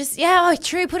cinematic. Just, yeah,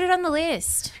 true. Put it on the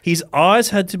list. His eyes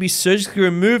had to be surgically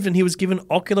removed, and he was given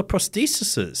ocular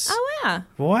prostheses. Oh, wow.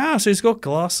 Wow, so he's got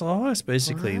glass eyes,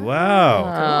 basically.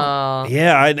 Wow.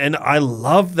 Yeah, I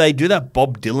love they do that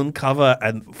Bob Dylan cover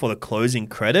and for the closing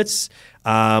credits.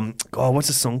 God, what's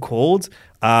the song called?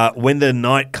 When the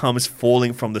Night Comes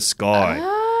Falling from the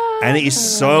Sky. And it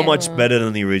is so much better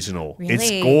than the original. It's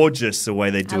Really? gorgeous the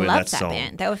way they do I in love that song.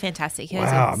 band. They were fantastic. He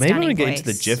has Wow, a maybe I'm stunning going to get into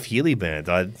the voice. Jeff Healey band.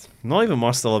 Not even my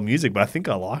style of music, but I think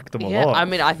I liked them a Yeah, lot. I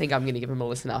mean, I think I'm going to give him a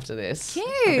listen after this. Cute,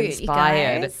 I'm you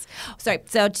inspired. guys. Sorry,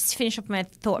 so I'll just finish off my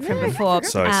thought from before.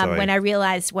 Sorry. When I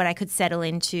realised what I could settle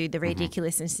into the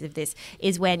ridiculousness of this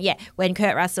is when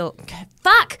Kurt Russell,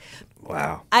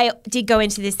 Wow. I did go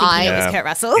into this thinking it was Kurt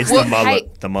Russell. It's the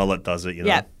mullet. The mullet does it, you know.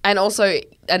 Yeah, and also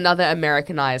another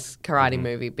Americanized karate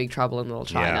movie, Big Trouble in Little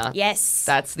China. Yeah. Yes.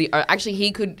 That's the actually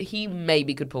he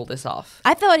maybe could pull this off.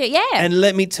 I thought it, yeah. And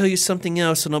let me tell you something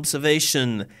else, an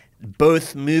observation.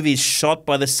 Both movies shot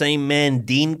by the same man,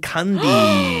 Dean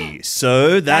Cundy.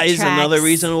 So that is tracks. another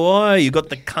reason why you got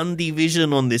the Cundy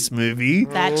vision on this movie.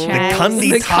 That The tracks.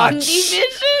 Cundy The touch. Cundy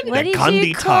vision? What The did Cundy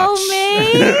you call touch.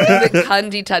 me? The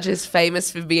Cundy touch is famous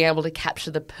for being able to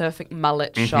capture the perfect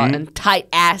mullet shot and tight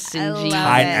ass in jeans.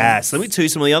 Tight Yes. ass. Let me tell you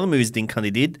some of the other movies Dean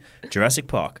Cundy did. Jurassic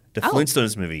Park, The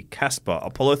Flintstones movie, Casper,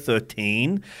 Apollo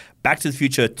 13, Back to the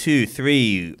Future 2,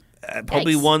 3,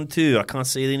 probably Yikes. 1, 2. I can't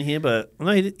see it in here, but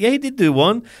no, he did do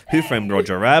one. Who Framed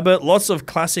Roger Rabbit? Lots of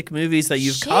classic movies that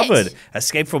you've Shit. covered.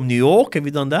 Escape from New York. Have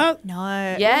you done that?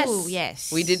 No. Yes. Ooh,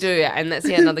 yes. We did do it, and that's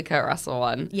another Kurt Russell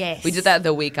one. Yes. We did that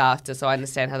the week after, so I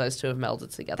understand how those two have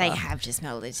melded together. They have just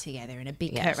melded together in a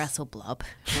big Yes. Kurt Russell blob.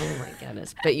 Oh my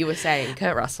goodness. But you were saying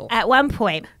Kurt Russell. At one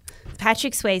point,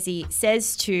 Patrick Swayze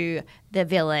says to the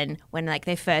villain when like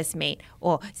they first meet,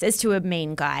 or says to a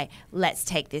mean guy, "Let's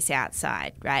take this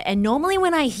outside," right? And normally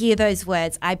when I hear those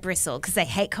words, I bristle because I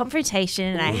hate confrontation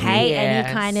and I hate Yes.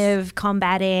 any kind of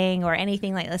combating or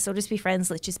anything like, let's all just be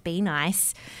friends, let's just be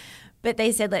nice. But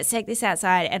they said, "Let's take this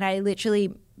outside," and I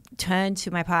literally turned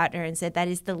to my partner and said, "That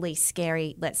is the least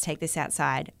scary 'let's take this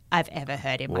outside' I've ever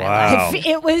heard in my Wow. life."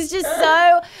 It was just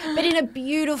so, but in a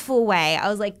beautiful way. I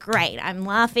was like, great, I'm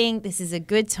laughing. This is a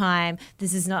good time.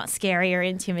 This is not scary or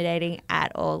intimidating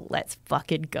at all. Let's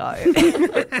fucking go.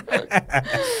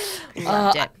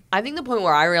 Loved it. I think the point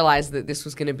where I realized that this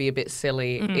was going to be a bit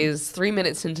silly is 3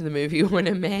 minutes into the movie when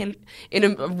a man in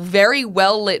a very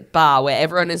well lit bar where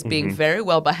everyone is being very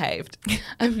well behaved,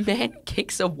 a man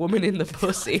kicks a woman in the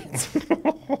pussy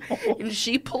and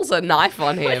she pulls a knife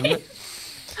on him.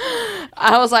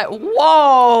 I was like, whoa,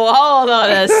 hold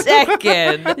on a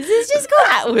second. This is just called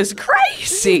That was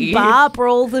crazy. Bar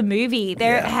Brawl the movie.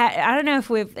 I don't know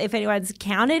if anyone's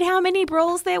counted how many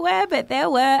brawls there were, but there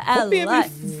were a Probably lot.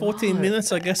 every 14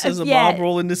 minutes, I guess, there's a Yeah, bar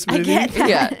brawl in this I movie. get that.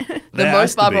 Yeah. The There most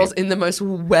has to bar be. brawls in the most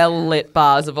well lit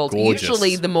bars of all time. Gorgeous.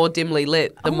 Usually the more dimly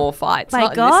lit, the more fights. My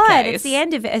Not God, in this case.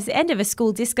 it's the end of a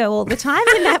school disco all the time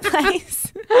in that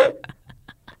place.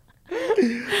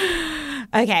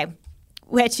 Okay,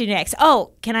 where to next?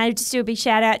 Oh, can I just do a big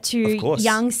shout out Of to course.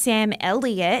 young Sam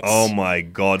Elliott, Oh, my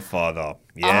Godfather.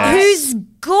 Yes. who's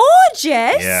gorgeous.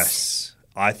 Yes.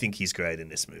 I think he's great in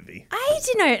this movie. I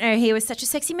did not know he was such a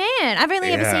sexy man. I've only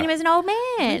ever Yeah. seen him as an old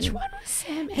man. Which one was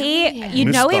Sam He, Elliott? you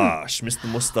know him. Moustache,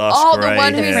 Mr. Moustache. Oh, grey the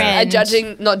one who's hair.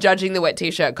 not judging the wet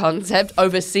t-shirt concept,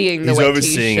 overseeing the He's wet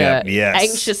overseeing t-shirt. it, yes.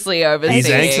 Anxiously overseeing. He's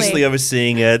anxiously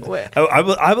overseeing it.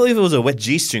 I believe it was a wet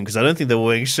G-string because I don't think they were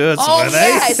wearing shirts. Oh, were they?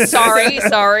 yeah.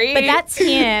 Sorry. But that's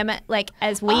him, like,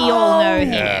 as we all know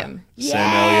him. Sam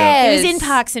Elliott. He was in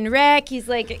Parks and Rec. He's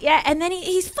like, yeah, and then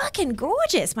he's fucking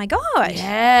gorgeous. My God.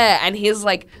 Yeah, and his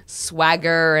like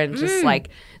swagger and just like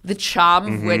the charm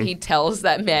Mm-hmm. when he tells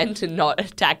that man to not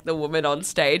attack the woman on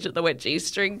stage at the wet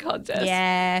G-string contest.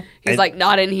 Yeah. He's like,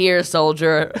 not in here,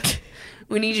 soldier.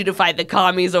 We need you to fight the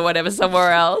commies or whatever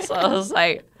somewhere else. I was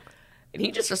like, and he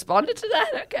just responded to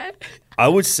that. Okay. I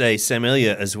would say Sam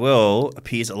Elliott as well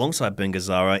appears alongside Ben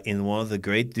Gazzara in one of the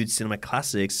great Dude Cinema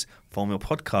classics from your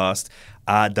podcast,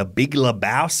 The Big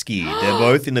Lebowski. They're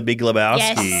both in The Big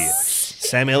Lebowski. Yes.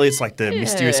 Sam Elliott's like the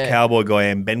mysterious cowboy guy,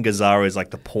 and Ben Gazzara is like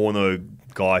the porno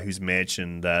guy whose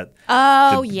mansion that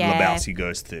Oh, the yeah. Lebowski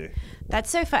goes to. That's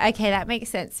so fun. Okay, that makes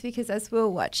sense because as we were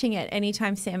watching it,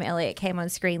 anytime Sam Elliott came on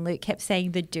screen, Luke kept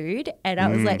saying the dude. And I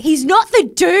was like, he's not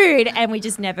the dude. And we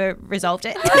just never resolved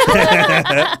it.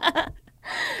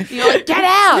 You're like, get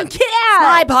out. Get out.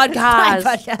 My podcast.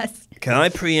 My podcast. Can I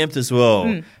preempt as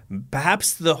well?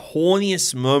 Perhaps the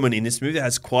horniest moment in this movie that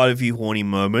has quite a few horny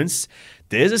moments.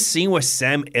 There's a scene where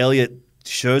Sam Elliott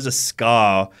shows a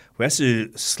scar where he has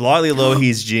to slightly lower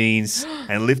his jeans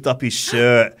and lift up his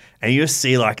shirt, and you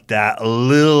see like that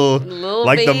little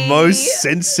like the V. most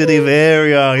sensitive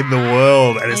area in the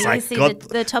world, and it's And you like see got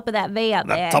the top of that V up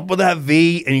the there. top of that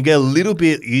V, and you get a little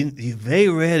bit. You're very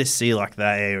rare to see like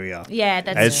that area. Yeah,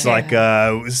 that's It's true.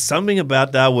 like something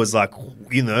about that was like,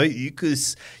 you know, you could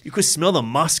smell the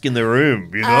musk in the room,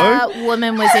 you know.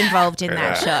 Woman was involved in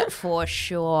that shot for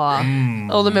sure.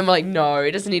 All the men were like, no,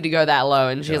 it doesn't need to go that low.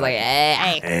 And she was like,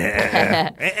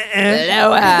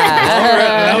 lower.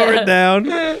 Lower it down.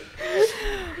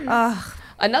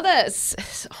 Another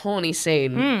horny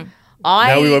scene.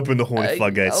 Now we open the horny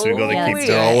floodgates, so we've got to keep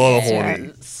doing a lot of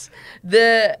horny.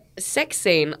 The sex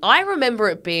scene, I remember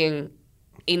it being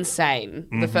insane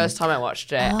the Mm-hmm. first time I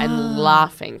watched it and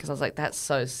laughing because I was like, that's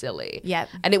so silly. Yep.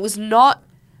 And it was not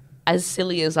as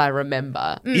silly as I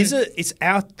remember. Is it? It's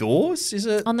outdoors. Is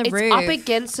it? On the It's roof. up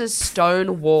against a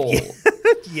stone wall.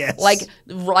 Yes.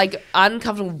 Like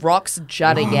uncomfortable rocks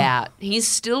jutting out. He's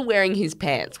still wearing his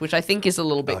pants, which I think is a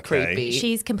little bit Okay. creepy.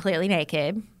 She's completely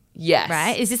naked, yes.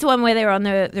 right? Is this the one where they're on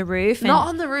the roof? And Not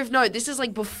on the roof. No, this is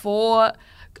like before,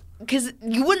 because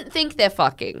you wouldn't think they're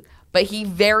fucking, but he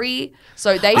very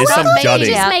so they There's start some making jutting.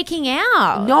 just out. making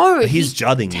out. No, He's he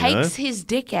jutting, you know? Takes his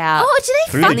dick out. Oh, do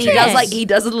they Through fuck the and he dick? does like he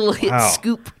does a little hit Wow.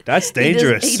 scoop. That's He does-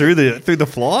 dangerous. he- Through the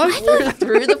fly?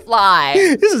 through the fly.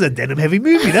 This is a denim heavy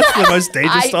movie. That's the most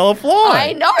dangerous style of I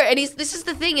fly. know, and this is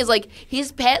the thing is like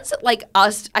his pants like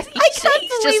us. I think can't he's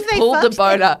believe just they pulled the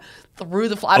fucked boner through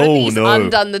the fly. I don't Oh, think he's no.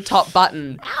 undone the top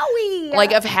button. Owie.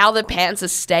 Like of how the pants are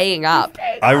staying up.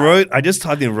 I just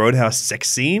typed in Roadhouse sex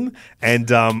scene,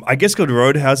 and I guess called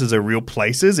Roadhouses are real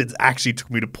places. It actually took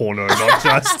me to porno, not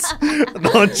just,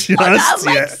 Alexei.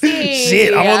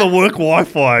 Shit, I'm on the work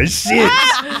Wi-Fi. Shit.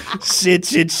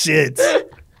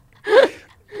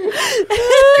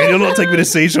 And you'll not take me to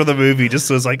see show the movie. Just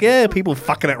so it's like, yeah, people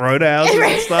fucking at Roadhouses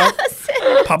and stuff.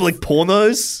 Public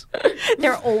pornos.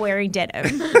 They're all wearing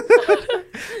denim.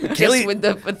 Kelly- Just with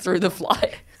the through the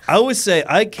fly. I always say,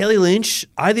 Kelly Lynch,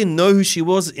 I didn't know who she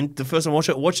was in the first time I watched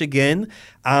it. Watch again.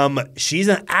 She's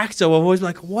an actor. I've always been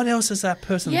like, what else has that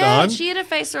person Yeah, done? she had a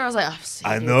face where I was like, I've seen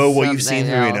I know what you've something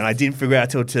seen her in, else. and I didn't figure out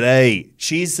till today.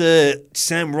 She's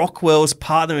Sam Rockwell's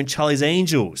partner in Charlie's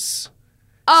Angels.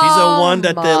 She's the one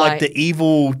that they're like the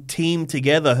evil team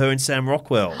together, her and Sam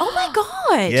Rockwell. Oh my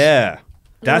god. Yeah.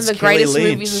 That's the Kelly greatest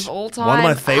Lynch. movies of all One of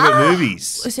my time. favorite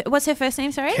movies. What's her first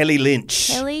name? Sorry. Kelly Lynch.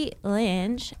 Kelly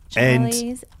Lynch. And-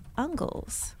 Charlie's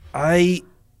Uncles. I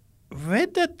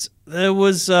read that there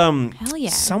was yeah.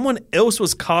 someone else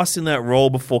was cast in that role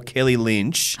before Kelly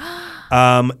Lynch,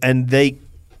 and they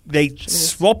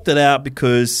swapped it out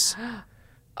because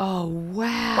Oh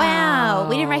wow. Wow.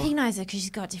 We didn't recognize her because she's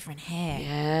got different hair.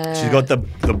 Yeah. she's got the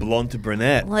blonde to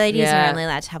brunette. Ladies Yeah. are only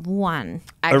allowed to have one.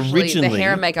 Actually, the Originally-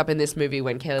 hair and makeup in this movie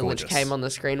when Kelly Lynch Gorgeous. came on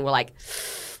the screen were like,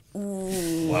 Well,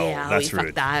 yeah, that's we fucked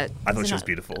rude. that. I thought she was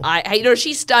beautiful. You know,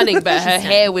 she's stunning, but her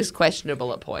hair was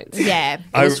questionable at points. Yeah.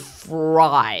 It was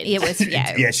fried. It was,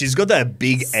 yeah. Yeah, she's got that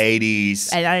big 80s.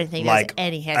 And I don't think there's like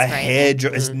any a hairspray in hair there.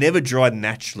 dry. It's never dried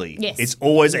naturally. Yes. It's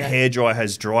always a hair dryer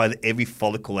has dried every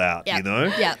follicle out, Yep. you know?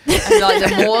 Yeah. I feel like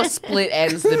the more split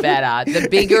ends, the better. The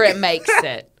bigger it makes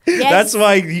it. Yes. That's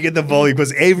why you get the volume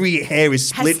because every hair is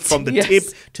split Has from the yes. tip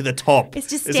to the top. It's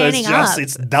just So standing up.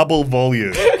 It's double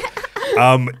volume.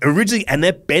 Originally,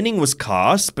 Annette Bening was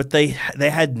cast, but they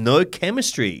had no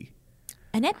chemistry.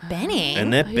 Annette Bening.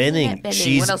 Annette Who's Bening. Annette Bening?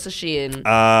 She's What else is she in?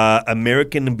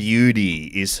 American Beauty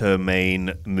is her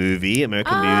main movie.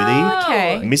 American Beauty.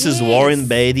 Okay. Mrs. Yes. Warren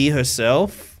Beatty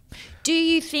herself, Do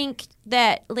you think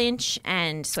that Lynch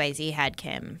and Swayze had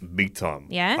chem? big time.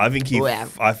 Yeah? I think Wow.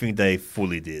 I think they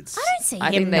fully did. I don't see I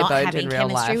him think they not boned having in real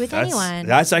chemistry life. with anyone.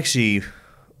 That's actually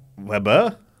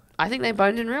Weber. I think they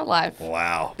boned in real life.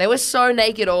 Wow. They were so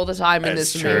naked all the time in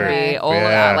That's this true. movie. All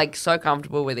Yeah. like so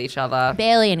comfortable with each other.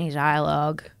 Barely any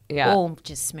dialogue. Yeah. All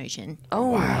just smooching.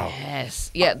 Oh yes.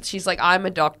 Yeah, she's like, I'm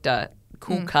a doctor.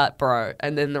 Cool cut, bro.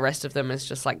 And then the rest of them is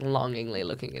just like longingly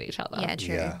looking at each other. Yeah,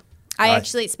 true. Yeah. I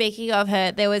actually, speaking of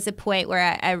her, there was a point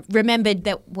where I remembered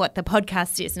that what the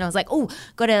podcast is, and I was like, "Oh,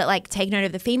 got to like take note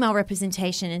of the female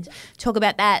representation and talk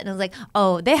about that." And I was like,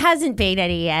 "Oh, there hasn't been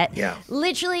any yet." Yeah.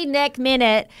 Literally, next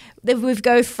minute, we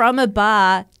go from a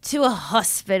bar to a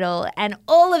hospital, and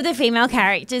all of the female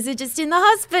characters are just in the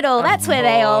hospital. That's where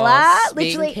they all are.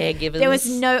 being Literally, caregivers. there was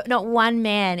not one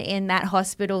man in that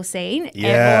hospital scene.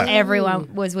 Yeah.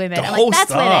 Everyone was women. The I'm whole like,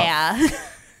 that's where they staff. are.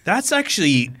 That's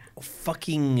actually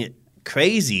fucking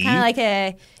crazy. Kind of like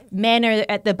a men are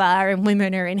at the bar and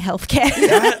women are in healthcare.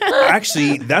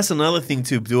 Actually, that's another thing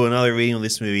to do another reading on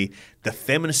this movie. The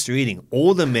feminist reading.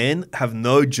 All the men have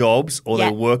no jobs or Yeah.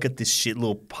 they work at this shit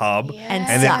little pub. And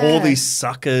they're suck. all these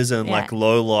suckers and Yeah. like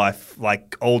low life,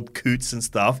 like old coots and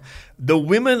stuff. The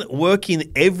women work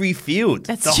in every field.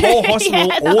 That's the true. whole hospital,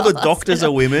 Yeah, the all the whole doctors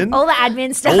are women. All the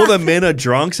admin stuff. All the men are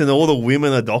drunks and all the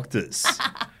women are doctors.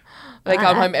 They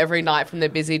come home every night from their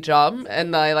busy job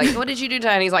and they're like, what did you do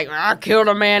today? And he's like, I killed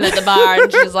a man at the bar.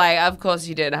 And she's like, of course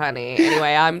you did, honey.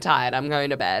 Anyway, I'm tired. I'm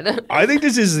going to bed. I think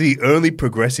this is the only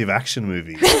progressive action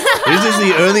movie. This is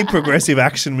the only progressive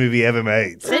action movie ever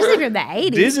made. Especially from the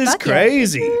 80s. This is Fuck yeah.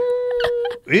 crazy.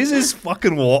 This is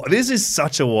fucking wild. This is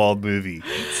such a wild movie.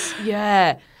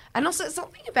 Yeah. And also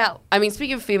something about, I mean,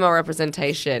 speaking of female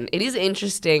representation, it is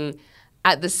interesting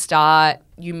at the start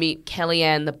you meet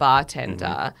Kellyanne, the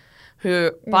bartender,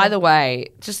 who, by the way,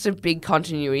 just a big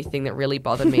continuity thing that really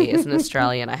bothered me as an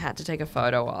Australian, I had to take a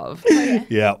photo of,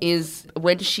 Yeah. is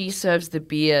when she serves the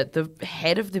beer, the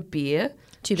head of the beer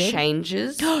Too big?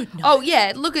 changes. Oh,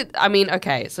 yeah,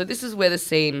 okay, so this is where the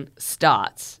scene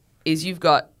starts, is you've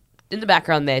got, in the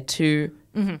background there, two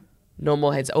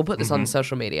normal heads. I'll put this on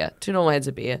social media. 2 normal heads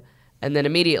of beer. And then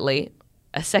immediately,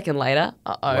 a second later,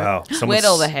 Wow. where'd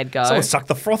all the head go? Someone sucked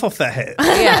the froth off that head.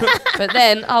 Yeah, but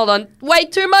then, hold on, way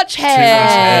too much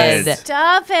head. head.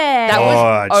 Stop it. That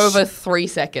God. was over 3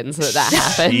 seconds that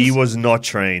happened. She was not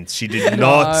trained. She did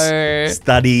not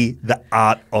study the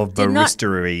art of Did not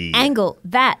baristery. Angle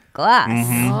that glass.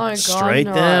 Oh, God, Straight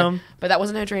no. down. But that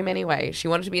wasn't her dream anyway. She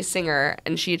wanted to be a singer,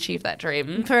 and she achieved that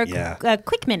dream. For Yeah. a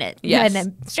quick minute. Yes. And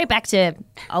then straight back to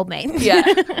old mate. Yeah.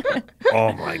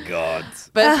 Oh my God.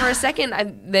 But for a second,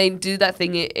 they do that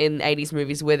thing in 80s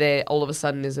movies where there all of a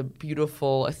sudden is a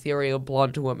beautiful, ethereal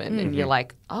blonde woman, and you're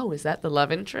like, oh, is that the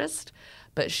love interest?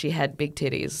 But she had big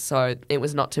titties, so it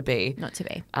was not to be. Not to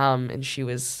be. And she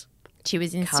was She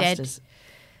was cast instead. as...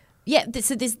 Yeah,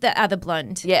 so there's the other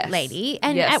blonde Yes. lady.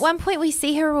 And Yes. at one point we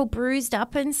see her all bruised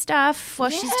up and stuff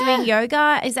while she's doing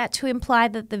yoga. Is that to imply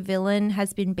that the villain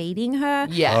has been beating her?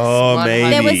 Yes. Oh, maybe.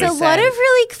 There was a 100%. lot of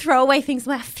really throwaway things.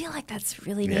 I feel like that's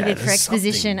really needed for there's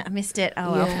exposition. something. I missed it.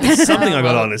 Oh, well. There's something I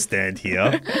got to understand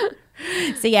here.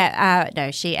 So,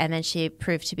 and then she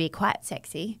proved to be quite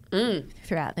sexy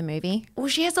throughout the movie. Well,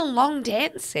 she has a long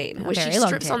dance scene where she very long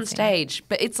strips on dance scene. stage,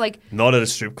 but it's like Not at a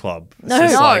strip club. It's No.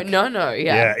 just like- no,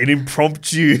 Yeah, an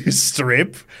impromptu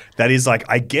strip that is like,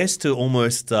 I guess, to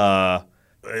almost, I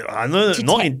don't know, To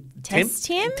not test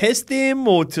him? test him,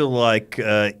 or to like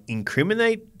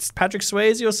incriminate Patrick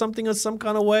Swayze or something or some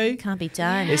kind of way. Can't be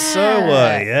done. It's so,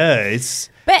 it's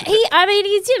But he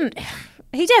didn't.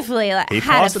 He definitely He had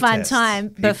passed a the fun time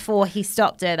time before he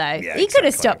stopped her, though. Yeah, He could have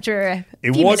exactly. stopped her a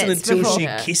It few wasn't minutes until before.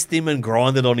 she kissed him and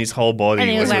grinded on his whole body.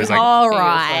 And he was where like, all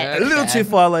right. He a was little too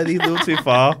far, lady, a little too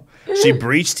far. She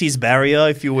breached his barrier,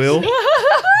 if you will.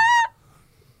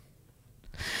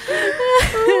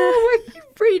 oh, he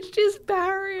breached his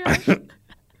barrier.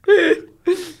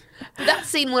 That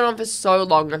scene went on for so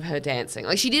long of her dancing.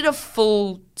 Like, she did a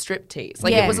full striptease.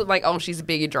 Like, Yeah. it wasn't like, oh, she's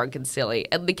big and drunk and silly.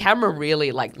 And the camera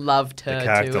really, like, loved her, The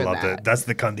character too. in loved that. it. That's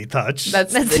the Cundy touch.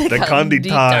 That's the Cundy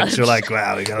touch. You're like,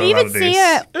 wow, we gotta You even love see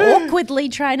this. her awkwardly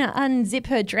trying to unzip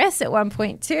her dress at one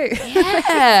point, too.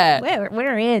 Yeah.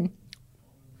 We're in.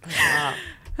 So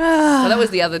that was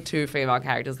the other 2 female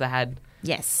characters that had...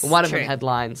 Yes. One of true. them had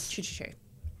lines. True.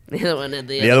 The other one had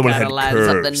The other one kind had of lines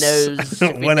up the curves. nose. if you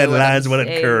One know had what I'm lines, one had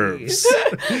saying. curves.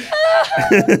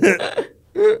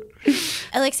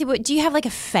 Alexei, do you have like a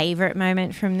favorite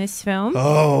moment from this film?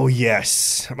 Oh,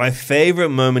 yes. My favorite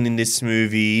moment in this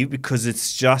movie, because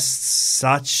it's just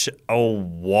such a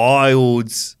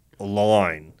wild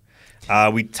line.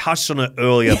 We touched on it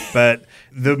earlier, but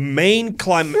the main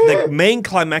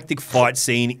climactic fight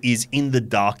scene is in the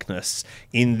darkness,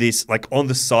 in this, like, on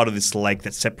the side of this lake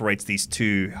that separates these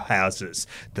 2 houses,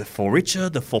 the for richer,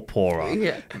 the for poorer.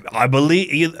 Yeah. I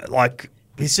believe, like,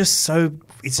 it's just so,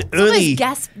 it's early.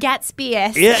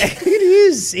 Gatsby-esque. Yeah, it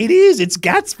is. It is. It's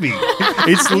Gatsby.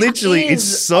 It's literally, it's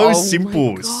is. so Oh my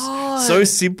simple. God. So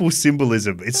simple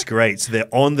symbolism. It's great. So they're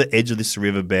on the edge of this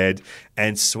riverbed,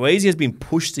 and Swayze has been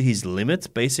pushed to his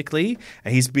limit, basically.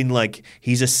 And he's been like,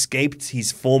 he's escaped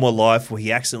his former life where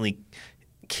he accidentally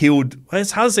killed, how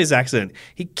does it say his accident?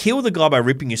 He killed a guy by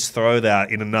ripping his throat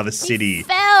out in another city.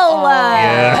 Fell.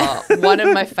 Yeah. One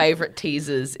of my favorite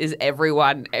teasers is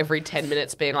everyone every 10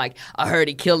 minutes being like, I heard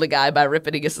he killed a guy by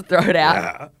ripping his throat out.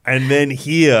 Yeah. And then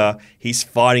here, he's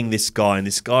fighting this guy, and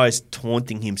this guy is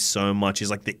taunting him so much. He's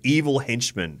like the evil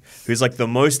henchman, who's like the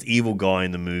most evil guy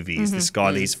in the movie, is this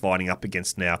guy that he's fighting up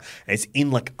against now. And it's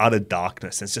in like utter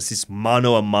darkness. It's just this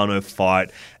mano a mano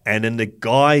fight. And then the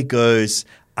guy goes,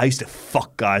 I used to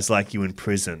fuck guys like you in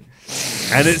prison.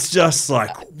 And it's just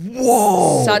like,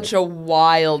 whoa. Such a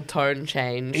wild tone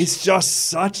change. It's just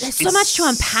such... There's so much to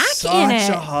unpack in it.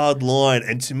 Such a hard line.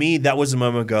 And to me, that was a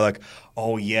moment ago like,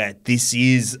 oh yeah, this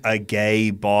is a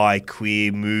gay, bi,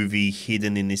 queer movie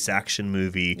hidden in this action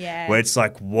movie. Yeah. Where it's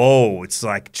like, whoa, it's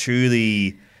like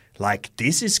truly, like,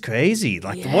 this is crazy.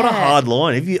 Like, what a hard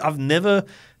line. I've never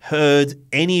heard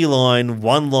any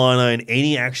one-liner in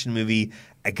any action movie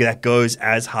that goes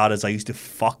as hard as I used to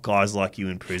fuck guys like you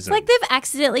in prison. Like they've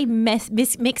accidentally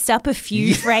mixed up a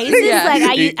few phrases. Yeah. Like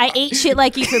I eat shit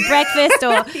like you for breakfast,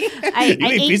 or I you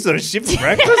eat eat pizza on a ship for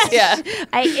breakfast? yeah.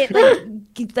 I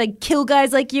like kill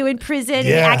guys like you in prison. And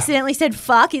he Yeah. accidentally said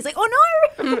fuck. He's like, oh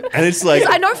no. And it's like,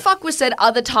 I know fuck was said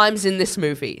other times in this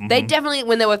movie. They definitely,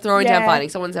 when they were throwing down fighting,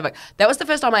 someone said fuck. That was the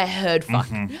first time I heard fuck.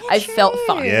 I felt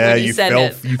fuck yeah, when he said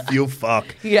it. you feel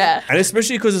fuck. Yeah. And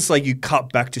especially because it's like you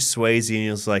cut back to Swayze and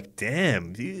you're like,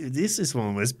 damn, dude, this is one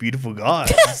of the most beautiful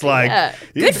guys. It's like,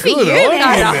 Good for you, Kind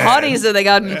man. of hotties that they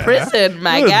got in prison,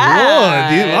 my Good God. Lord,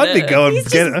 dude, I'd be going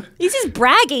He's just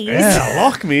bragging. Yeah,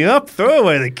 lock me up, throw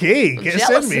away the key, Jealous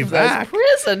send me of back. those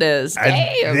prisoners. And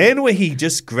Damn. then when he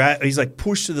just he's like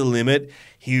pushed to the limit,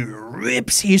 he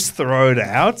rips his throat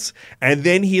out, and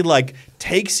then he like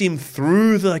takes him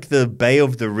through the bay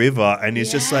of the river, and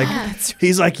he's just like,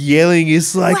 he's like yelling,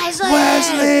 he's like,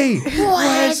 Wesley!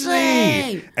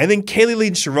 And then Kelly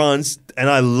Lynch runs, and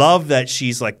I love that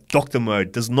she's like doctor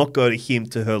mode, does not go to him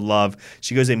to her love.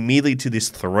 She goes immediately to this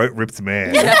throat ripped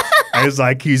man. And it's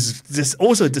like, he's just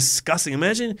also disgusting.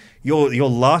 Imagine your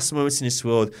last moments in this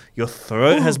world, your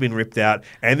throat has been ripped out,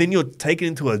 and then you're taken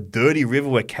into a dirty river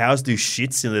where cows do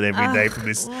shits in it every day from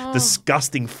this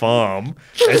disgusting farm.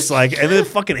 It's like, and then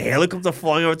fucking helicopter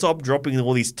flying over top, dropping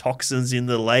all these toxins in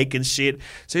the lake and shit.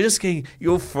 So you're just getting,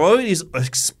 your throat is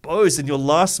exposed, and your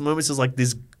last moments is like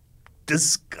this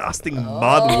disgusting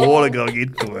mud water going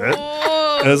into it.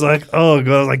 And I was like, oh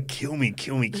God, I was like, kill me,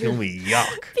 yuck.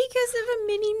 Because of a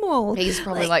mini mall. He's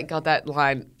probably like got that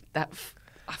line, I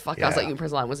was like, your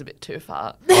prison line was a bit too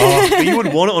far. But you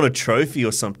would want it on a trophy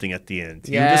or something at the end.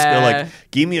 You would just go like,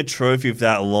 give me a trophy with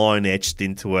that line etched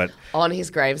into it. On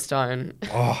his gravestone.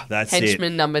 Oh, that's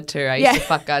Henchman number 2. I used to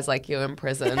fuck guys like you in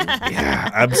prison. Yeah,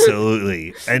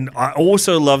 absolutely. And I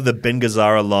also love the Ben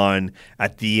Gazzara line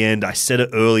at the end. I said it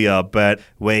earlier, but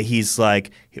where he's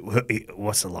like,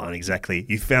 what's the line exactly?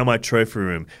 You found my trophy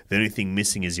room. The only thing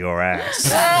missing is your ass.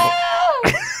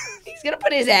 He's going to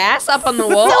put his ass up on the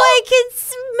wall. So I can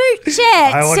smooch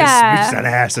it. I want to smooch that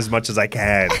ass as much as I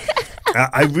can.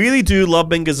 I really do love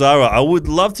Ben Gazzara. I would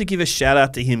love to give a shout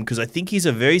out to him because I think he's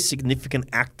a very significant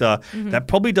actor that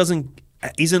probably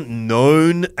isn't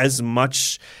known as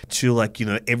much to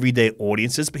everyday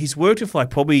audiences, but he's worked with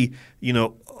probably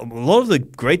a lot of the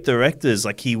great directors.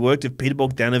 Like he worked with Peter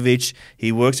Bogdanovich,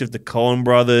 he works with the Coen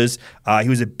brothers. He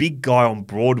was a big guy on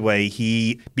Broadway.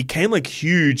 He became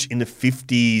huge in the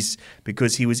 50s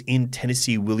because he was in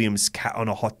Tennessee Williams' Cat on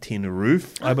a Hot Tin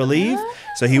Roof, I believe.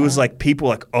 So he was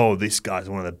people oh, this guy's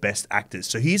one of the best actors.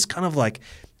 So he's kind of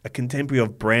a contemporary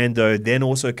of Brando, then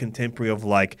also a contemporary of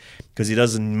because he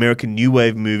does American New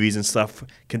Wave movies and stuff,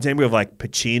 contemporary of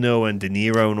Pacino and De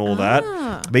Niro and all that.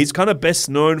 But he's kind of best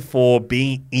known for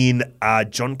being in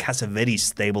John Cassavetes'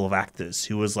 stable of actors,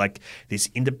 who was this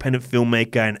independent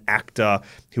filmmaker and actor.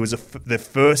 He was the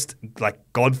first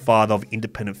godfather of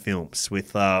independent films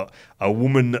with a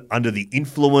woman under the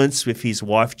influence with his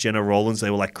wife Jenna Rollins. They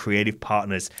were creative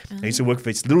partners. They used to work for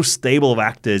this little stable of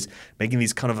actors making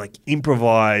these kind of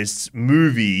improvised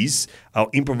movies,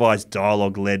 improvised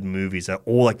dialogue-led movies. They're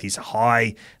all these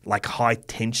high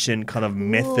tension kind of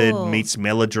method meets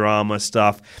melodrama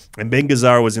stuff. And Ben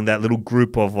Gazzara was in that little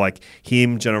group of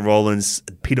him, Jenna Rollins,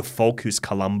 Peter Falk, who's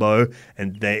Columbo,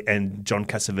 and John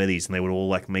Cassavetes, and they would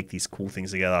all make these cool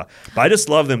things together. But I just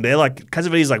love them. They're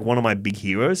Cassavetes is one of my big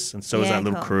heroes, and so is that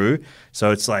little crew.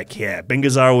 So it's Ben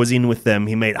Gazzara was in with them.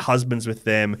 He made Husbands with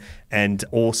them, and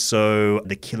also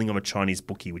The Killing of a Chinese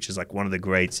Bookie, which is one of the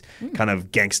great kind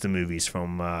of gangster movies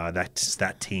from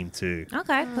that team too.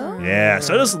 Okay, cool. Yeah,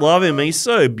 so I just love him. He's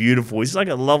so beautiful. He's a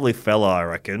lovely fella, I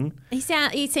reckon. He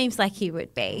seems like he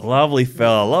would be. Lovely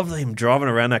fella. Love him driving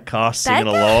around that car, singing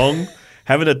along.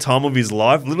 Having the time of his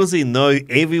life. Little does he know,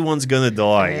 everyone's going to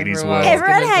die in his world.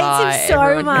 Everyone hates him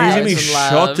so much. He's going to be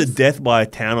shot to death by a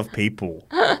town of people.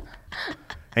 And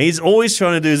he's always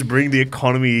trying to do is bring the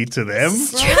economy to them.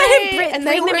 Trying to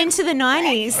bring them into the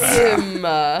 90s.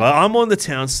 But I'm on the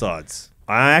town sides.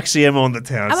 I actually am on the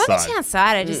town I'm side. on the town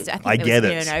side. I think get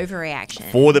there was it. a bit of an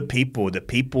overreaction. For the people. The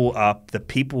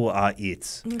people are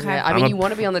it. Okay. Yeah, I mean, you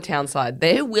want to be on the town side.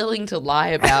 They're willing to lie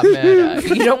about murder.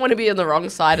 You don't want to be on the wrong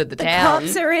side of the town.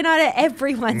 Cops are in on it.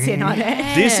 Everyone's in on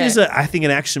it. This is, I think,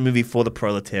 an action movie for the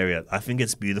proletariat. I think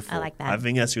it's beautiful. I like that. I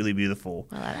think that's really beautiful.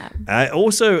 I like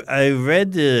that. I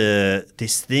read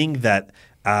this thing that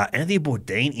Anthony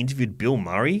Bourdain interviewed Bill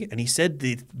Murray, and he said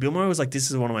Bill Murray was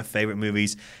this is one of my favorite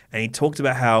movies, and he talked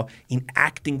about how in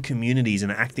acting communities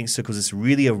and acting circles, it's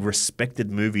really a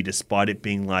respected movie despite it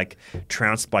being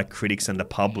trounced by critics and the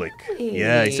public. Really?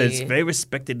 Yeah, he said it's very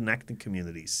respected in acting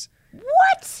communities.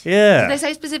 What? Yeah. Did they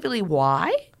say specifically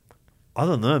why? I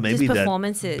don't know. Maybe that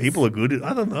performances. people are good.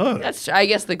 I don't know. That's I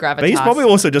guess the gravitas. But he's probably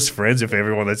also just friends with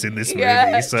everyone that's in this movie.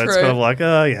 Yeah, So it's true. kind of like,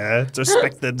 oh, yeah, it's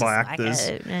respected by Like actors.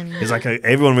 it, and He's like,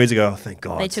 everyone reads and go, oh, thank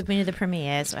God. they took me to the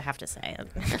premiere, so I have to say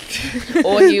it.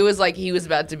 Or he was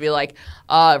about to be like,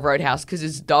 Roadhouse because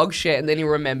it's dog shit, and then he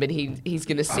remembered he's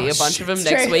going to see a bunch of them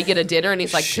next week at a dinner, and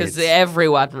he's like, because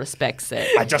everyone respects it.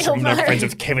 I just am not friends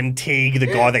with Kevin Teague, the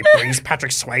guy that brings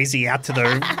Patrick Swayze out to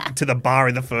the bar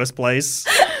in the first place.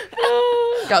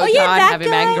 Go yeah, try and that have him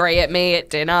guy. angry at me at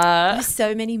dinner. There's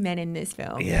so many men in this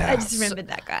film. Yeah. I just remembered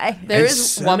that guy. There And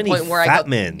is so one many point where fat I got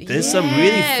men. There's some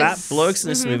really fat Yes. blokes in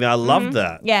this movie. I love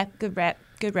that. Yeah, good rap.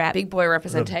 Good rap. big boy The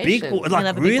representation. big, love like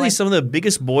a big really boy. some of the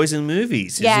biggest boys in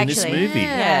movies is Yeah, in this actually. movie.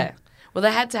 Yeah. Well,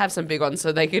 they had to have some big ones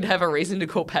so they could have a reason to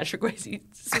call Patrick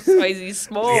Swayze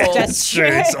small. Yeah, that's true.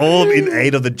 It's all in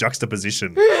aid of the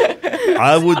juxtaposition.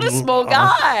 I would Not a small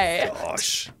guy.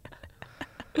 Gosh.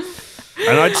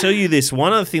 And I tell you this,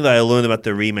 one other thing that I learned about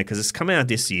the remake, because it's coming out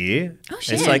this year. Oh,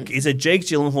 shit. It's a Jake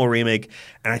Gyllenhaal remake,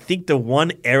 and I think the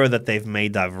one error that they've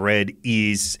made that I've read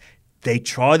is they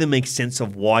try to make sense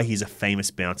of why he's a famous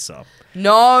bouncer.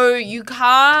 No, you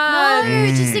can't.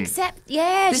 No, just accept.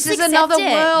 Yeah, This just is another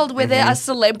accept it. world where there are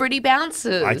celebrity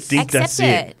bouncers. I think that's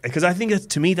Accept it. it. Because I think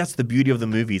to me, that's the beauty of the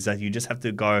movie, is that you just have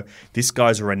to go, this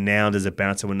guy's renowned as a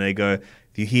bouncer. When they go,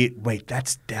 you hear, wait,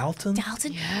 that's Dalton?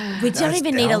 Dalton. We don't That's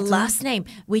even need a Dalton? last name.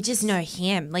 We just know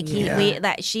him. Like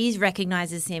she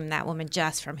recognizes him, that woman,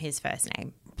 just from his first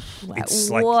name. Like, It's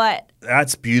like, what?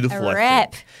 that's beautiful. A I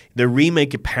rep. think. The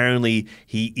remake, apparently,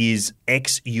 he is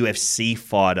ex-UFC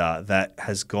fighter that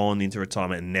has gone into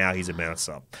retirement and now he's a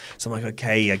bouncer. So I'm like,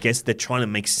 okay, I guess they're trying to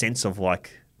make sense of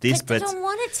like this, But they but don't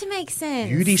want it to make sense.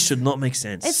 beauty should not make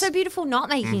sense. It's so beautiful not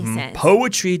making sense.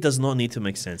 Poetry does not need to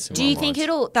make sense. In Do my you think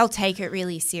mind. they'll take it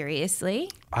really seriously?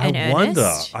 I and wonder.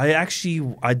 earnest? I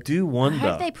do I wonder.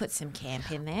 hope they put some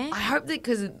camp in there. I hope that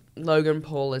because Logan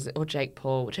Paul is, or Jake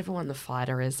Paul, whichever one the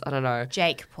fighter is, I don't know.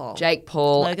 Jake Paul. Jake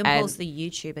Paul. Logan and Paul's the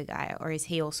YouTuber guy, or is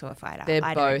he also a fighter? They're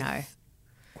I both don't know.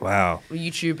 Wow.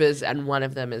 YouTubers, and one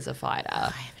of them is a fighter. I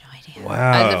have no idea.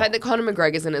 Wow. And the fact that Conor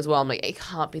McGregor's in it as well, I'm like, it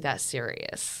can't be that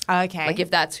serious. Okay. Like, if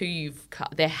that's who you've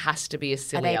cut, there has to be a Are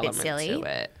silly they a bit element silly? to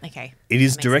it. Okay. It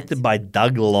is That makes directed sense. by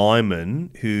Doug Liman,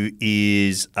 who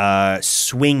is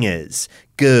Swingers,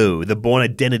 Go, The Bourne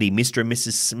Identity, Mr. and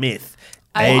Mrs. Smith,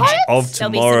 Age of There'll be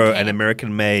some Tomorrow, camp. and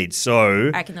American Made. So I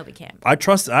reckon they'll be camp. I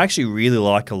actually really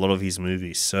like a lot of his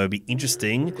movies. So it'd be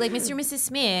interesting. Like Mr. and Mrs.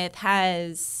 Smith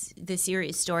has the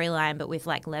serious storyline, but with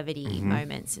like levity Mm-hmm.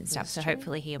 moments and stuff. So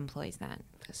hopefully he employs that.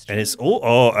 And it's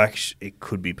all, actually, it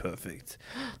could be perfect.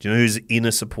 Do you know who's in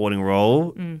a supporting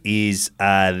role? Is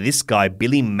this guy,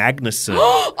 Billy Magnuson.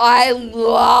 I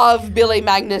love Billy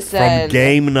Magnuson. From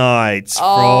Game Nights,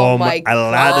 Oh from my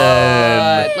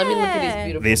Aladdin. God. Let me look at his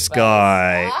beautiful This face.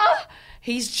 guy.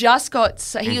 He's just got.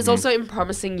 He was also in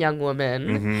Promising Young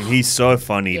Woman. He's so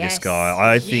funny, Yes. this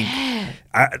guy. I think.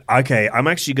 Okay, I'm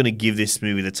actually going to give this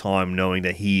movie the time knowing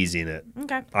that he is in it.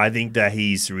 Okay. I think that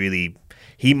he's really.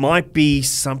 He might be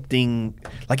something.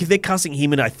 Like if they're casting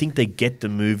him in it, I think they get the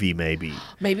movie maybe.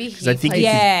 Maybe he I think plays he could-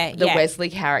 Yeah, the yeah. Wesley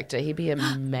character. He'd be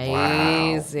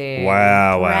amazing.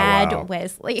 Wow. Brad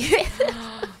Wesley.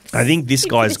 I think this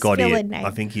guy's his got villain it. name.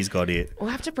 I think he's got it. We'll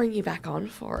have to bring you back on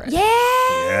for it. yes.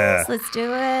 Yeah. Let's do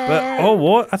it. But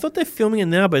what? I thought they're filming it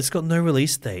now, but it's got no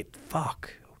release date.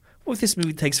 Fuck. What if this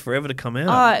movie takes forever to come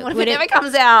out? What if would it it never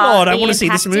comes out? God, I be want to see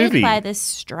this impacted movie. by the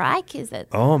strike? Is it?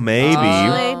 Oh, maybe.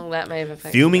 Oh, that may have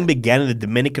affected Filming it. began in the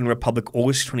Dominican Republic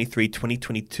August 23,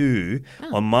 2022.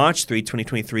 On March 3,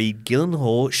 2023,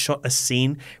 Gyllenhaal shot a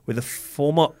scene with a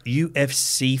former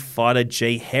UFC fighter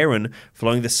Jay Heron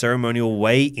following the ceremonial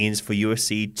weigh-ins for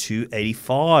UFC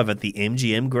 285 at the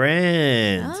MGM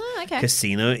Grand okay.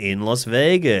 Casino in Las Well,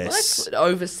 Vegas. that's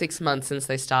over 6 months since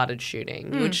they started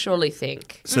shooting. You would surely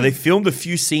think. So they filmed a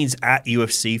few scenes at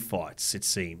UFC fights, it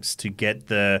seems, to get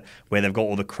where they've got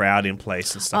all the crowd in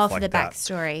place and stuff For like the that.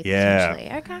 backstory. Yeah.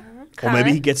 Potentially. Okay. Or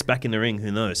maybe he gets back in the ring.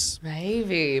 Who knows?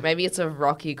 Maybe it's a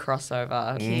Rocky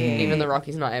crossover. Even though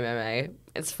Rocky's not MMA,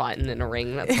 it's fighting in a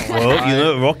ring. That's all I Well, you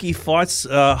know, Rocky fights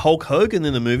Hulk Hogan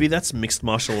in the movie. That's mixed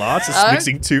martial arts. It's Oh.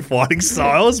 mixing two fighting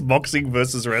styles, boxing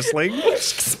versus wrestling.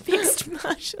 Mixed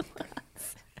martial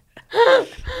arts.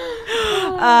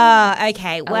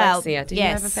 Okay. Well, Alexia, do you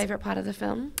yes. have a favorite part of the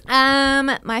film?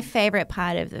 My favorite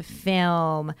part of the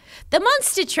film, the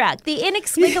monster truck, the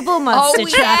inexplicable monster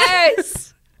truck.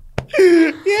 yes.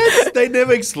 Yes, they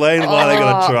never explain why they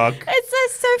got a truck. It's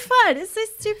just so fun. It's so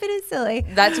stupid and silly.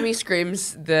 That to me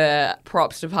screams the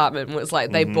props department was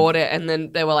like they bought it and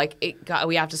then they were like,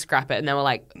 we have to scrap it, and they were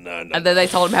like, No. and then they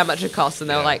told them how much it cost, and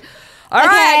they were like, All right,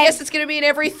 I Okay. guess it's going to be in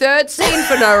every third scene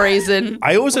for no reason.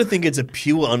 I also think it's a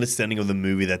pure understanding of the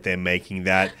movie that they're making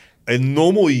that a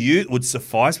normal ute would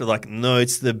suffice, but like, no,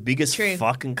 it's the biggest True.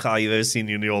 fucking car you've ever seen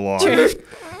in your life.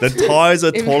 The tires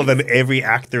are taller than every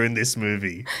actor in this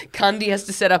movie. Cundy has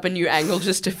to set up a new angle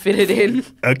just to fit it in.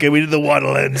 Okay, we need the wide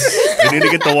lens. We need to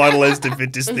get the wide lens to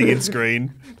fit this thing in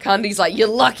screen. Cundy's like, you're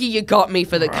lucky you got me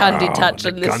for the Cundy touch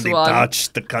on this Cundy one.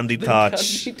 touch, the Cundy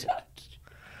touch. Cundy touch.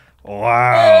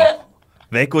 Wow.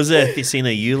 Vic, was there a scene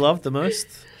that you loved the most?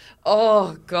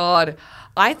 Oh, God.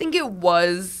 I think it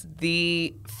was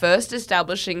the first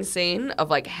establishing scene of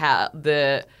like how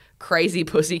the crazy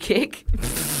pussy kick.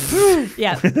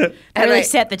 Yeah. And Really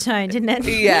set the tone, didn't it?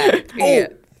 Yeah. Yeah.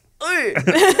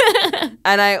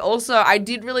 And I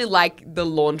did really like the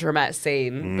laundromat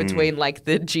scene between like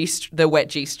the wet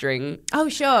G-string Oh,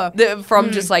 sure.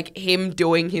 from just like him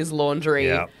doing his laundry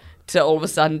Yeah. to all of a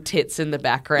sudden tits in the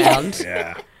background.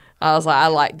 Yeah. I was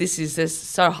like, this is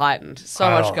just so heightened, so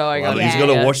much going on. He's Yeah.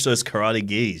 got to watch those karate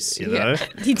gis, you know?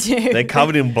 You do. They're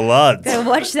covered in blood. Go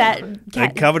watch that They're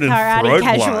covered in karate throat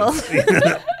casual.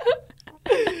 blood.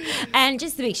 And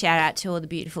just a big shout out to all the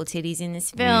beautiful titties in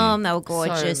this film. They were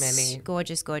gorgeous. many.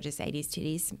 Gorgeous 80s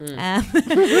titties.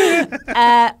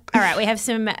 All right, we have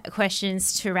some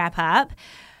questions to wrap up.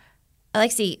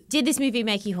 Alexei, did this movie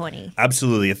make you horny?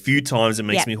 Absolutely. A few times it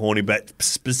makes Yeah. me horny, but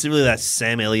specifically that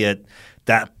Sam Elliott,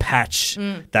 that patch,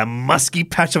 that musky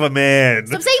patch of a man.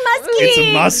 Stop saying musky.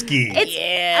 It's musky. It's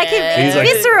He's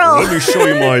visceral. Let me show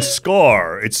you my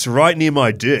scar. It's right near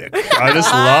my dick. I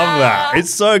just love that.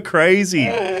 It's so crazy.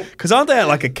 Because aren't they at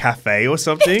like a cafe or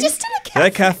something? Just in a cafe.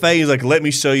 That cafe is like, let me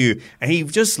show you. And he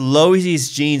just lowers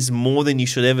his jeans more than you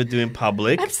should ever do in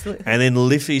public. Absolutely. And then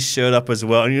lifts his shirt up as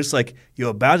well. And you're just like,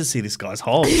 you're about to see this guy's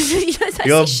hog. You're supposed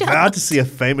You're to shut about up. to see a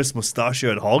famous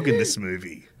mustachioed hog in this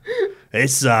movie.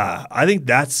 It's I think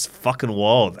that's fucking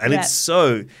wild. And Yeah. it's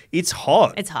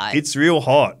hot. It's hot. It's real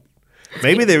hot.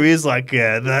 Maybe there is like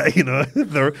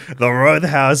the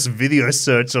Roadhouse video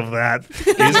search of that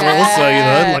is also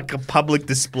like a public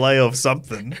display of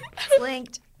something.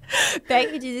 Linked.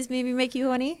 Becky, did this movie make you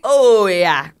horny? Oh,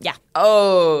 yeah. Yeah.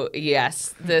 Oh,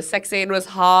 yes. The sex scene was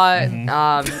hot.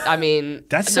 I mean,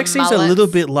 That the sex scene's a mullets. little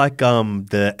bit like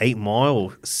the 8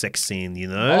 Mile sex scene, you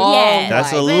know? Oh, Yeah.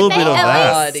 That's my a little bit of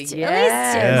that. God, yes.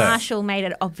 Yeah. Marshall made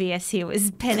it obvious he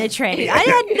was penetrating. I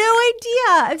had no idea.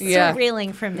 I'm Yeah. still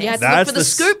reeling from this. You had to That's look for the the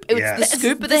scoop. It was yeah. the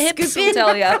scoop of the hips, scoop will in.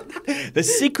 tell you. The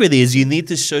secret is you need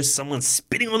to show someone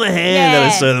spitting on the hand at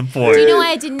a certain point. Do you know why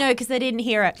I didn't know? Because I didn't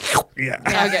hear it. Yeah.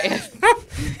 Okay.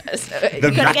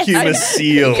 The vacuum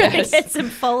seal. Gotta get some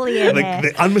Foley in there.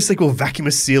 The unmistakable vacuum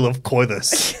seal of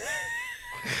coitus.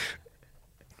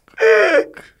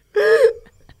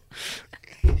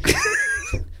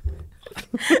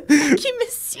 Vacuum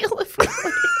seal of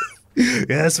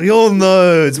Yes, we all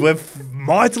know. We're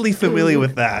mightily familiar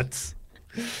with that.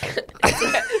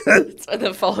 That's when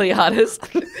the Foley artist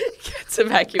gets a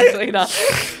vacuum cleaner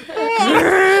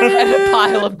and a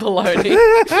pile of bologna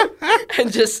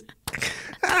and just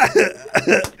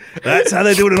That's how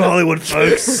they do it in Hollywood,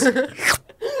 folks.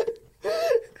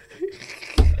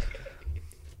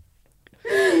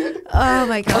 Oh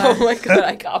my god. oh my god,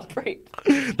 I can't breathe.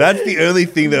 That's the only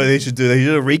thing that they should do. They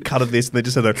should have recut of this and they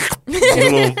just had a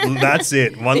little, that's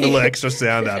it, one little extra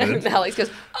sound out of And it. Alex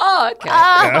goes, oh, okay.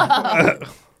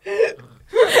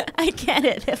 I get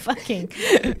it. They're fucking.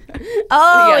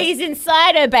 Oh, Yes. he's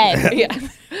inside her, babe. Yeah.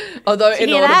 Although you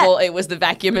hear that? inaudible, it was the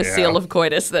vacuum seal of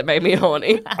coitus that made me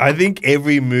horny. I think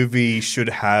every movie should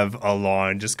have a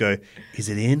line. Just go, is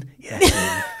it in? Yeah, it's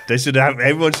in. They should have,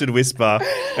 everyone should whisper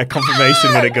a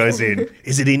confirmation when it goes in.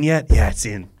 Is it in yet? Yeah, it's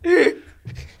in. I'd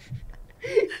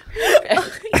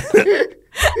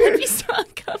be so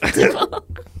uncomfortable.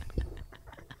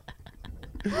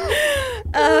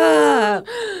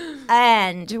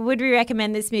 And would we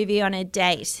recommend this movie on a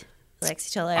date?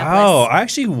 Alexei Toliopoulos. Oh, I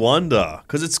actually wonder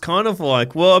because it's kind of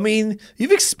like, well, I mean,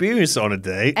 you've experienced it on a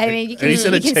date. I mean, you can, and you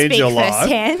said it can changed speak your life.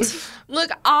 firsthand.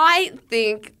 Look, I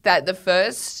think that the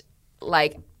first,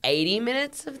 80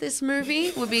 minutes of this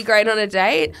movie would be great on a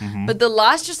date, but the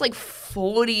last just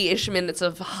 40-ish minutes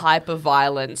of hyper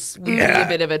violence would be a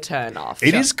bit of a turn off.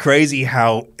 It is crazy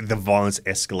how the violence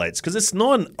escalates because it's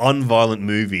not an unviolent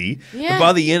movie. Yeah. But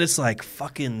by the end, it's like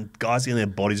fucking guys getting their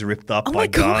bodies ripped up by my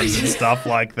God. guns and stuff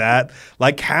like that.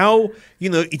 Like how,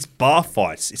 it's bar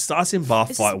fights. It starts in bar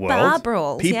fight world. bar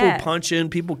brawls, People yeah. punching,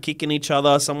 people kicking each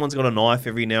other. Someone's got a knife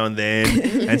every now and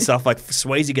then and stuff like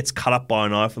Swayze gets cut up by a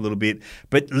knife a little bit.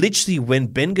 But literally when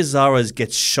Ben Gazzara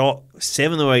gets shot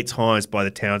 7 or 8 times by the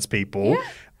townspeople,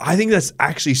 I think that's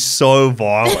actually so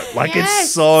violent. Like Yes.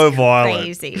 it's so violent.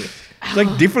 Crazy. It's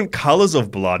like different colors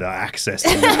of blood are accessed.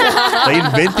 They're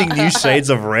inventing new shades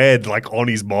of red, like on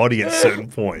his body at certain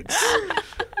points.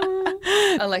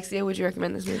 Alexia, would you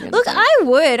recommend this movie? Look, I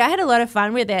would. I had a lot of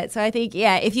fun with it. So I think,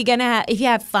 yeah, if you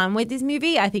have fun with this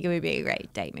movie, I think it would be a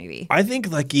great date movie. I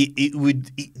think like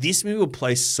this movie would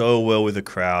play so well with a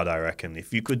crowd. I reckon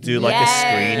if you could do like a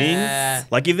screening,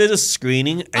 like if there's a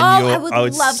screening, and I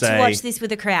would love say, to watch this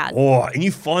with a crowd. And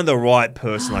you find the right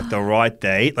person, like the right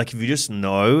date. Like if you just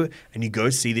know and you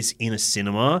go see this in a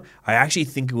cinema, I actually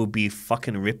think it would be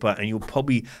fucking ripper, and you'll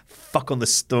probably fuck on the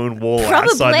stone wall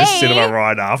outside the cinema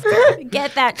right after.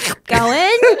 Get that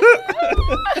going.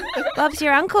 Bob's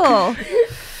your uncle.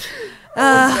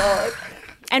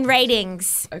 And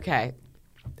ratings. Okay.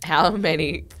 How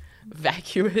many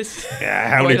vacuous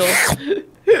how many?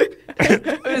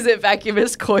 Was it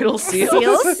vacuous coital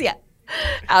seals? Yeah.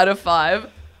 Out of 5.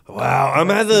 Wow, I'm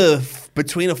either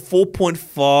between a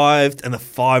 4.5 and a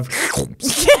 5.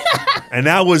 And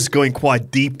that was going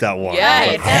quite deep, that one.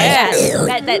 Yeah,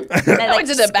 That went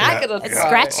to the back of the throat.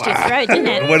 Scratched your throat, didn't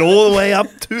It it? went all the way up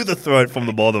to the throat from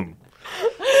the bottom.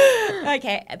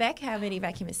 Okay, Beck, how many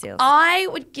vacuum seals? I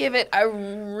would give it a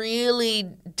really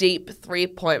deep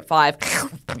 3.5.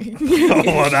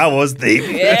 Oh, that was deep.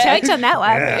 Choked on that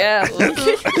one.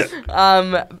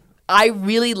 Yeah. I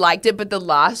really liked it, but the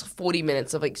last 40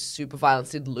 minutes of like super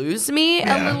violence did lose me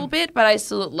a little bit. But I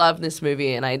still love this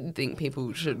movie, and I think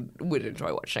people would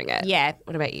enjoy watching it. Yeah.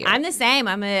 What about you? I'm the same.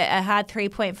 I'm a hard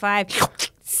 3.5.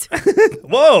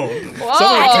 Whoa. Something came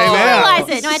out. I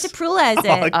had to pluralize it.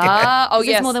 Okay. Oh, There's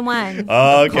yes. more than one.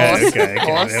 Okay. Of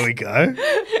There we go.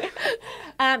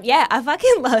 Yeah, I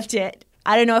fucking loved it.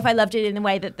 I don't know if I loved it in the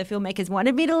way that the filmmakers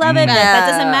wanted me to love it, but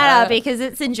that doesn't matter because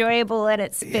it's enjoyable and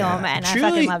it's film, and Truly, I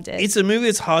fucking loved it. It's a movie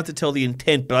that's hard to tell the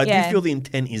intent, but I do feel the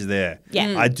intent is there.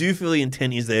 Yeah. I do feel the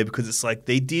intent is there because it's like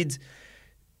they did,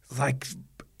 like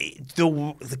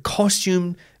the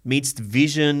costume meets the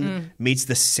vision, meets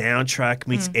the soundtrack,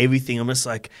 meets everything. I'm just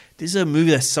like, this is a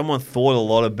movie that someone thought a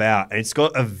lot about, and it's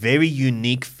got a very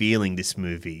unique feeling, this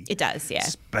movie. It does, yeah.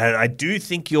 But I do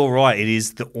think you're right. It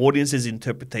is the audience's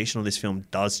interpretation of this film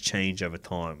does change over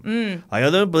time. Like, I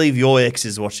don't believe your ex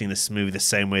is watching this movie the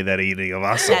same way that either of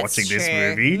us are watching this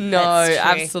movie. No, That's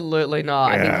true. absolutely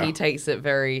not. I Yeah. think he takes it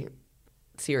very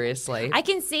seriously. I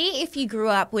can see if you grew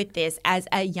up with this as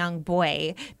a young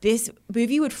boy, this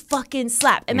movie would fucking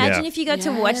slap. Imagine Yeah. if you got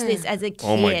to watch this as a kid.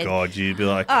 Oh my God, you'd be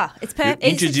like, Oh, it's perfect. you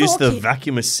introduced the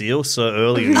vacuum seal so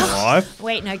early in your life.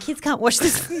 Wait, no, kids can't watch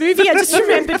this movie. I just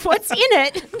remembered what's in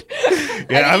it.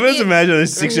 Yeah, I'm just imagining a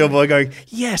 6-year-old boy going,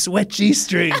 yes, wet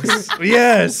G-strings.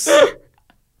 Yes.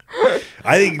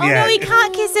 I think, Oh no, he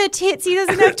can't kiss her tits. He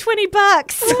doesn't have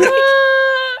 $20.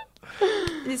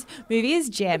 This movie is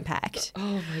jam-packed. Oh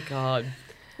my God.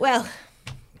 Well,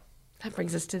 That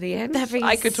brings us to the end. that brings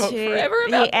I could us talk to forever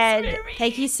the about end. this movie.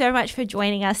 Thank you so much for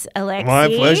joining us, Alexei. My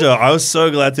pleasure. I was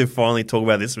so glad to finally talk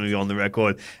about this movie on the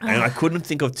record. And I couldn't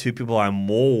think of two people I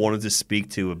more wanted to speak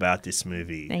to about this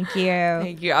movie. Thank you.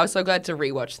 Thank you. I was so glad to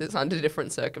rewatch this under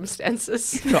different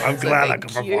circumstances. I'm glad I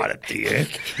could provide it to you.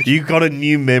 You got a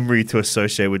new memory to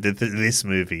associate with this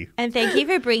movie. And thank you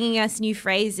for bringing us new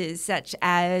phrases such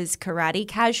as karate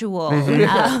casual,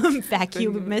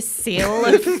 vacuum seal,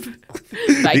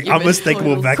 The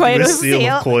unmistakable vacuum seal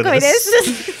of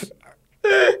coitus.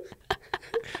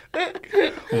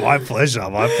 My pleasure.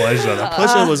 The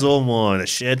pleasure was all mine. A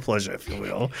shared pleasure, if you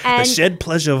will. The And- shared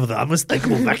pleasure of the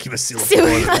unmistakable vacuum seal of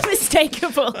coitus.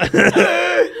 unmistakable.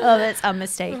 Oh, that's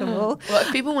unmistakable. Well,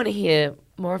 if people want to hear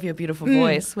more of your beautiful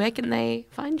voice, where can they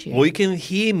find you? Well, you can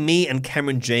hear me and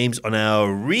Cameron James on our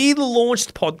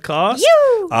relaunched podcast.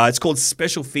 It's called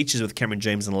Special Features with Cameron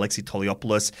James and Alexei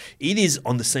Toliopoulos. It is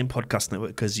on the same podcast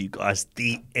network as you guys,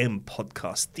 DM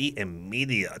Podcast, DM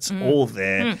Media. It's all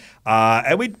there.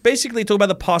 And we basically talk about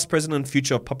the past, present, and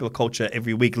future of popular culture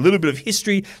every week. A little bit of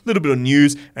history, a little bit of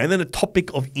news, and then a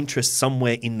topic of interest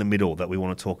somewhere in the middle that we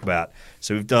want to talk about.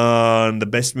 So we've done the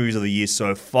best movies of the year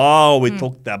so far. We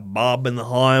talked about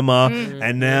Barbenheimer.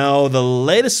 And now the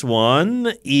latest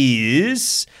one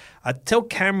is... tell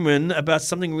Cameron about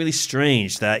something really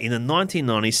strange that in the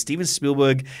 1990s, Steven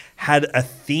Spielberg had a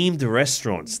themed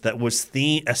restaurant that was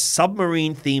a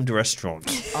submarine-themed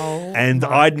restaurant. And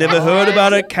I'd never heard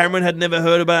about it. Cameron had never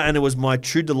heard about it. And it was my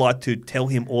true delight to tell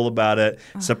him all about it,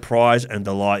 surprise and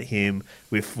delight him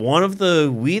with one of the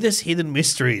weirdest hidden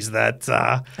mysteries that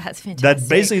That's fantastic. that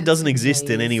basically doesn't exist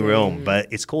in any realm. But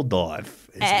it's called Dive.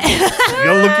 You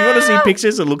want to see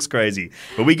pictures? It looks crazy.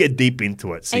 But we get deep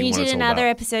into it. And you did another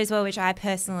episode as well, which I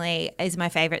personally is my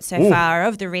favourite so far,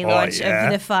 of the relaunch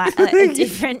of the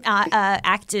different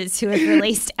actors who have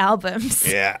released albums.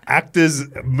 Yeah, actors,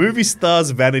 movie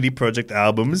stars, vanity project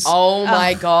albums. Oh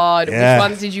my God. Yeah. Which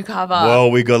ones did you cover?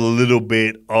 Well, we got a little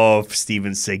bit of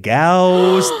Steven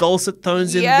Seagal's dulcet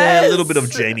tones in there, a little bit of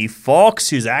Jamie Foxx,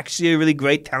 who's actually a really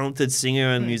great, talented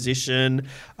singer and musician.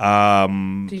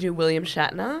 Did you do William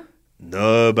Shatner?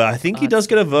 No, but I think he does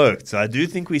get a vote. So I do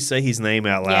think we say his name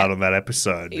out loud on that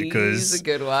episode because he's a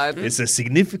good one. It's a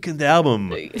significant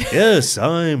album. Yes,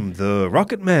 I'm the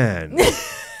Rocket Man.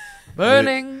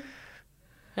 Burning.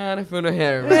 Out of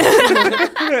hair.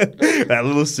 That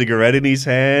little cigarette in his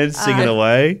hand, singing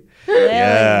away.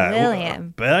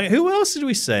 William. But who else did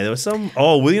we say? There was some.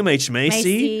 Oh, William H.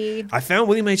 Macy. I found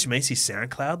William H. Macy's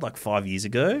SoundCloud like 5 years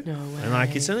ago. No way.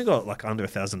 And it's only got like under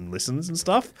 1,000 listens and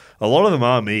stuff. A lot of them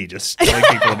are me just telling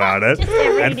people about it.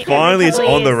 And finally it's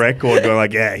on the record going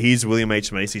like, yeah, here's William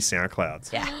H. Macy's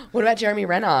SoundCloud. Yeah. What about Jeremy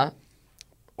Renner?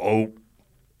 Oh,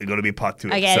 there's got to be a part 2.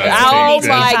 Okay, oh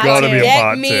my God,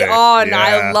 get me on. Yeah.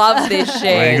 I love this shit.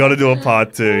 Well, you got to do a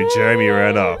part 2. Jeremy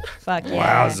Renner. Fuck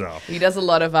yeah. Wowza. He does a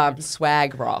lot of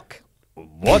swag rock.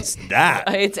 What's that?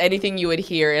 It's anything you would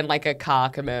hear in like a car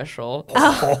commercial.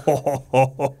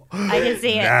 I can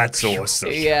see it. That's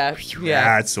awesome. Yeah.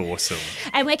 That's awesome.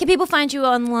 And where can people find you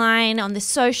online, on the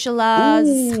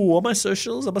socialers? Ooh, on my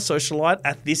socials, I'm a socialite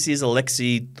at This Is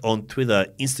Alexei on Twitter,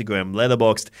 Instagram,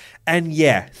 Letterboxd, and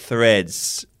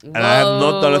Threads. And I have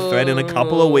not done a thread in a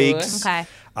couple of weeks. Okay.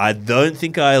 I don't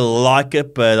think I like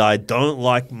it, but I don't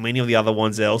like many of the other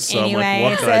ones else. So Anyway, I'm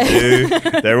like, what can I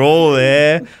do? They're all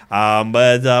there.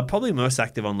 But probably most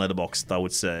active on Letterboxd, I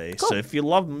would say. Cool. So if you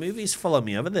love movies, follow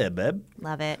me over there, babe.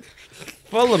 Love it.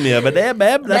 Follow me over there,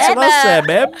 babe. That's what I say,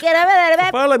 babe. Get over there,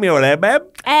 babe. Follow me over there, babe.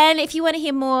 And if you want to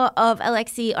hear more of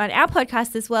Alexei on our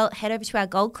podcast as well, head over to our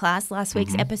Gold Class. Last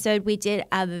week's episode, we did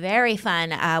a very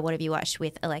fun What Have You Watched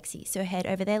with Alexei. So head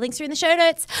over there. Links are in the show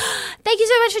notes. Thank you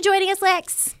so much for joining us,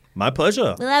 Lex. My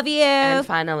pleasure. We love you. And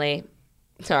finally,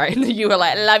 sorry, you were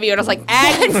like, love you. And I was like,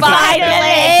 and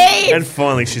finally. And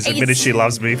finally, she's admitted she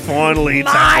loves me. Finally, it's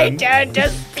my happened. turn to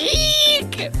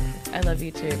speak. I love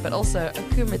you too, but also a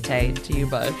kumite to you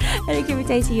both. And a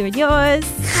kumite to you and yours.